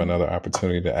that I have another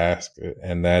opportunity to ask it,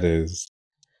 and that is,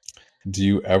 do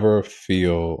you ever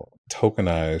feel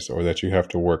tokenized or that you have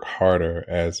to work harder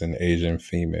as an Asian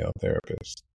female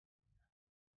therapist?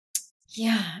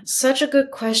 Yeah, such a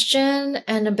good question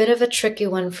and a bit of a tricky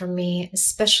one for me,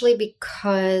 especially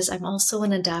because I'm also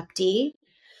an adoptee,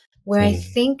 where I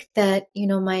think that,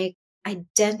 my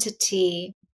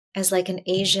identity as like an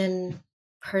Asian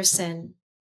person,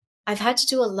 I've had to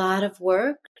do a lot of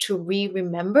work to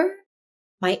remember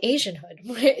my Asianhood.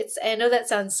 I know that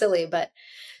sounds silly, but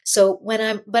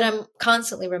I'm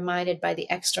constantly reminded by the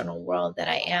external world that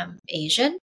I am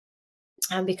Asian,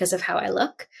 because of how I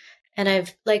look.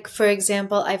 And for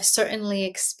example, I've certainly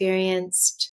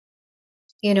experienced,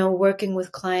 working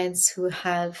with clients who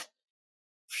have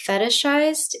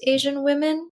fetishized Asian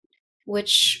women,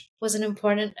 which was an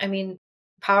important,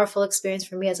 powerful experience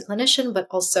for me as a clinician, but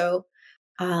also,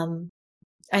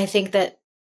 I think that,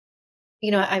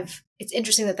 it's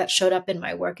interesting that that showed up in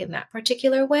my work in that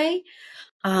particular way.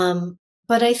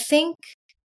 But I think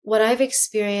what I've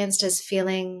experienced as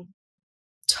feeling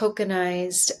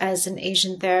tokenized as an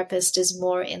Asian therapist is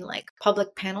more in like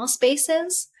public panel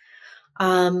spaces.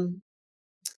 And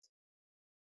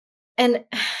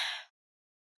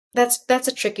that's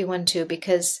a tricky one too,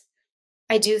 because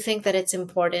I do think that it's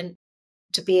important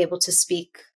to be able to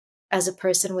speak as a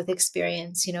person with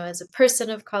experience, as a person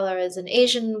of color, as an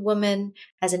Asian woman,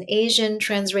 as an Asian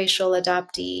transracial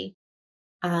adoptee.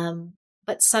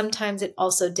 But sometimes it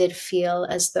also did feel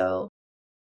as though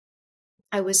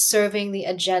I was serving the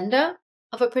agenda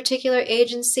of a particular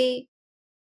agency,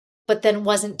 but then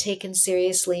wasn't taken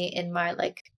seriously in my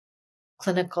like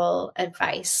clinical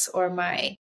advice or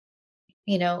my,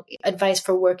 advice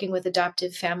for working with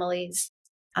adoptive families.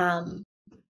 But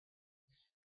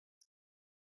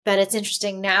it's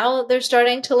interesting now they're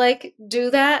starting to like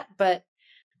do that, but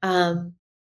do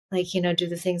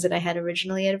the things that I had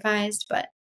originally advised.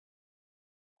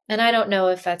 And I don't know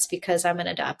if that's because I'm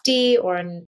an adoptee or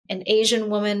an Asian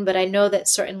woman, but I know that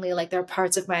certainly like there are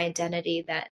parts of my identity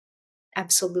that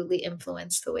absolutely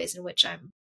influence the ways in which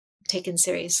I'm taken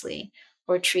seriously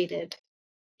or treated.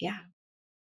 Yeah.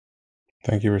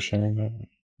 Thank you for sharing that.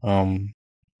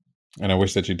 And I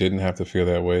wish that you didn't have to feel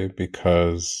that way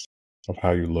because of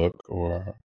how you look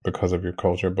or because of your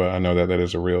culture, but I know that that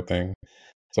is a real thing.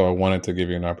 So I wanted to give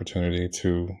you an opportunity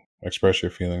to express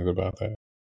your feelings about that.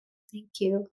 Thank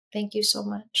you. Thank you so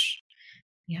much.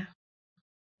 Yeah.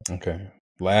 Okay.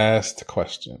 Last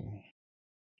question.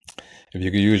 If you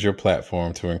could use your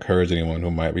platform to encourage anyone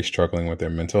who might be struggling with their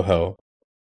mental health,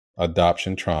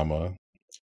 adoption trauma,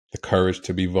 the courage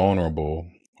to be vulnerable,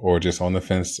 or just on the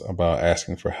fence about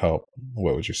asking for help,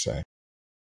 what would you say?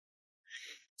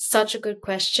 Such a good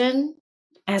question,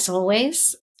 as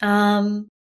always. And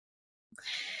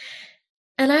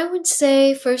I would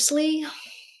say, firstly,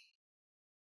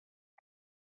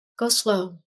 go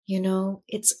slow.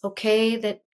 It's okay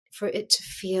that for it to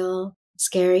feel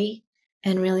scary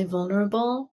and really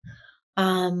vulnerable.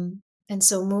 And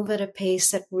so move at a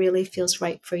pace that really feels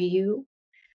right for you.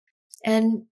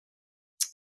 And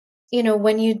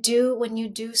when you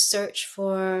do search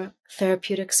for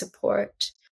therapeutic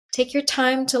support, take your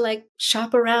time to like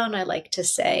shop around, I like to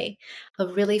say,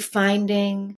 of really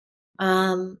finding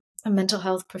a mental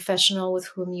health professional with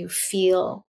whom you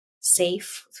feel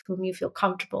safe, with whom you feel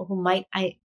comfortable, who might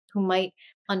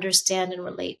understand and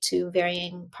relate to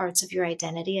varying parts of your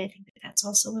identity. I think that that's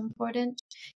also important,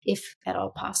 if at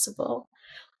all possible.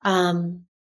 And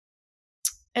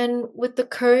with the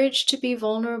courage to be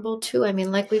vulnerable too.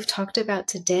 Like we've talked about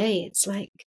today,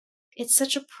 it's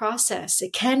such a process.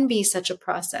 It can be such a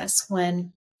process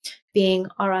when being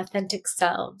our authentic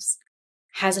selves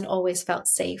hasn't always felt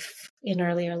safe in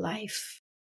earlier life.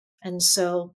 And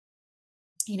so,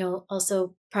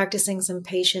 also practicing some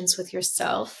patience with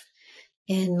yourself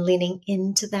and leaning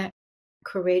into that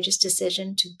courageous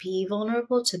decision to be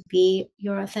vulnerable, to be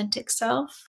your authentic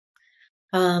self.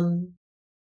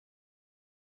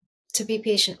 To be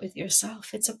patient with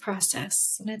yourself. It's a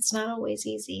process and it's not always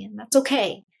easy, and that's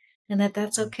okay. And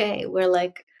that's okay. We're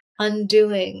like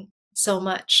undoing so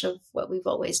much of what we've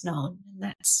always known, and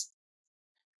that's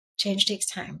change takes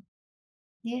time.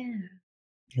 Yeah.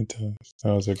 It does.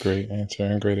 That was a great answer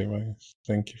and great advice.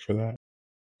 Thank you for that.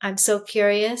 I'm so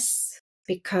curious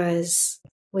because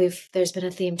there's been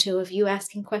a theme too of you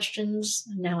asking questions,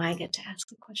 and now I get to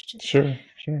ask a question. Sure.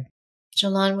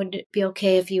 Jalon, would it be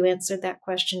okay if you answered that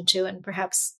question too, and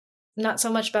perhaps not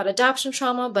so much about adoption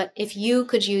trauma, but if you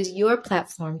could use your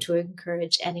platform to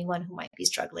encourage anyone who might be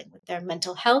struggling with their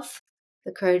mental health,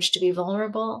 the courage to be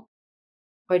vulnerable,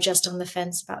 or just on the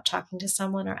fence about talking to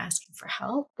someone or asking for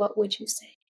help, what would you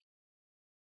say?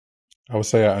 I would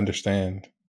say I understand,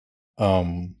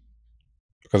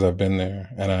 because I've been there,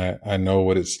 and I know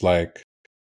what it's like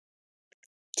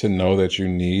to know that you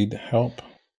need help,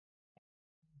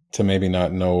 to maybe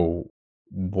not know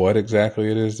what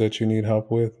exactly it is that you need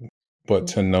help with, but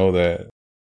to know that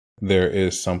there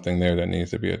is something there that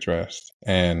needs to be addressed.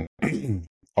 And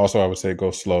also, I would say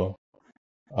go slow.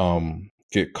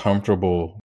 Get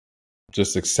comfortable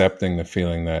just accepting the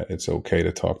feeling that it's okay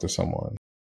to talk to someone.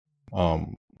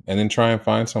 And then try and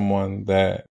find someone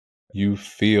that you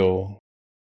feel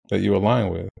that you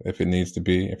align with. If it needs to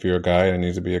be, if you're a guy, it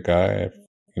needs to be a guy. If,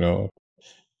 you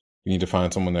need to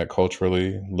find someone that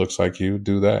culturally looks like you,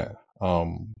 do that.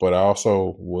 But I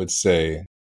also would say,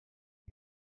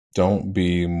 don't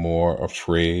be more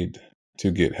afraid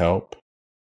to get help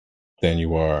than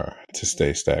you are to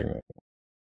stay stagnant.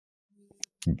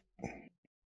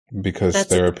 Because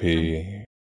therapy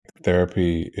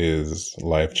is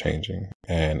life-changing,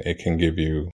 and it can give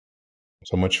you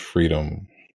so much freedom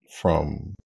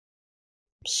from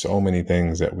so many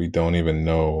things that we don't even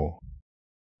know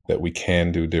that we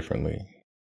can do differently.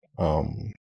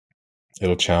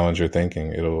 It'll challenge your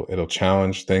thinking. It'll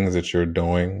challenge things that you're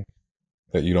doing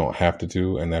that you don't have to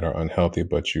do and that are unhealthy,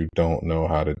 but you don't know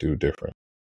how to do different.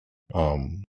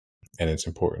 And it's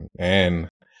important. And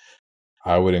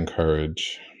I would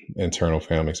encourage internal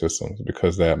family systems,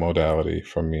 because that modality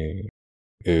for me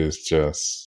is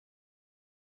just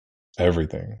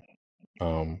everything.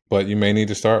 But you may need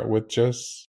to start with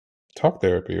just talk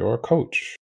therapy or a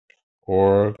coach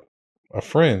or a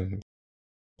friend,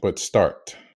 but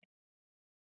start.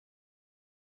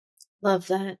 Love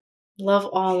that. Love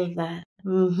all of that.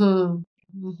 Mm-hmm.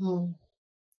 Mm-hmm.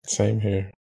 Same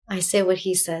here. I say what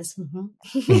he says. Mm-hmm.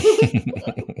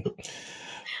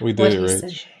 We did it,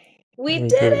 Rich. We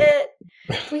did it.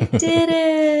 We did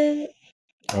it.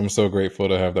 I'm so grateful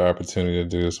to have the opportunity to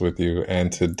do this with you,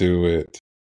 and to do it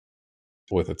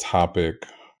with a topic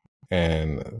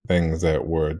and things that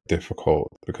were difficult,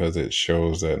 because it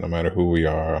shows that no matter who we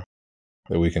are,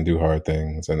 that we can do hard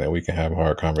things, and that we can have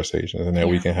hard conversations, and that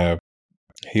we can have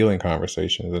healing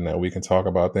conversations, and that we can talk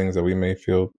about things that we may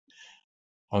feel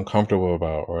uncomfortable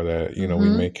about, or that, we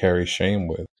may carry shame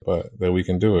with, but that we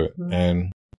can do it.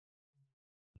 And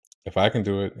if I can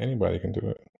do it, anybody can do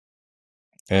it.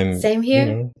 And same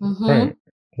here. Right.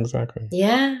 Exactly.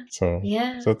 Yeah. So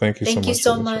thank you Thank you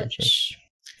so much.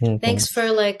 Thanks for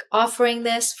offering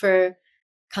this, for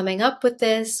coming up with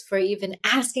this, for even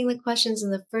asking the questions in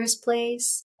the first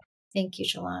place. Thank you,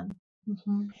 Jalon.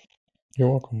 Mm-hmm. You're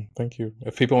welcome. Thank you.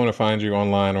 If people want to find you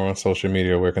online or on social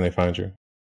media, where can they find you?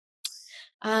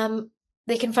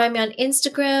 They can find me on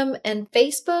Instagram and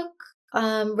Facebook,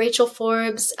 Rachel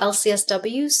Forbes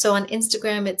LCSW. So on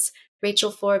Instagram, it's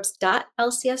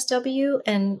rachelforbes.lcsw.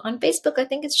 And on Facebook, I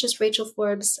think it's just Rachel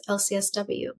Forbes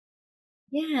LCSW.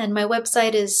 Yeah, and my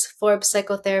website is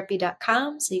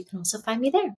forbespsychotherapy.com. So you can also find me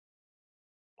there.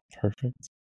 Perfect.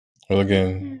 Well,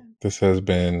 again, this has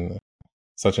been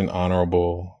such an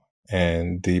honorable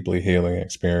and deeply healing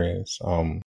experience.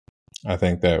 I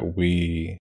think that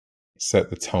we set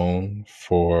the tone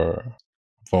for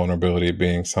vulnerability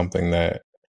being something that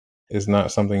is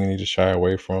not something you need to shy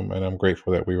away from. And I'm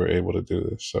grateful that we were able to do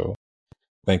this. So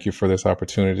thank you for this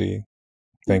opportunity.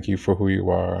 Thank you for who you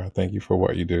are. Thank you for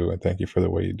what you do. And thank you for the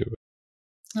way you do it.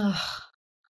 Oh,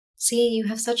 see, you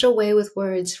have such a way with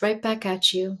words. Right back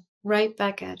at you. Right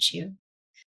back at you.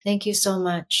 Thank you so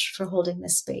much for holding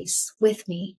this space with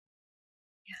me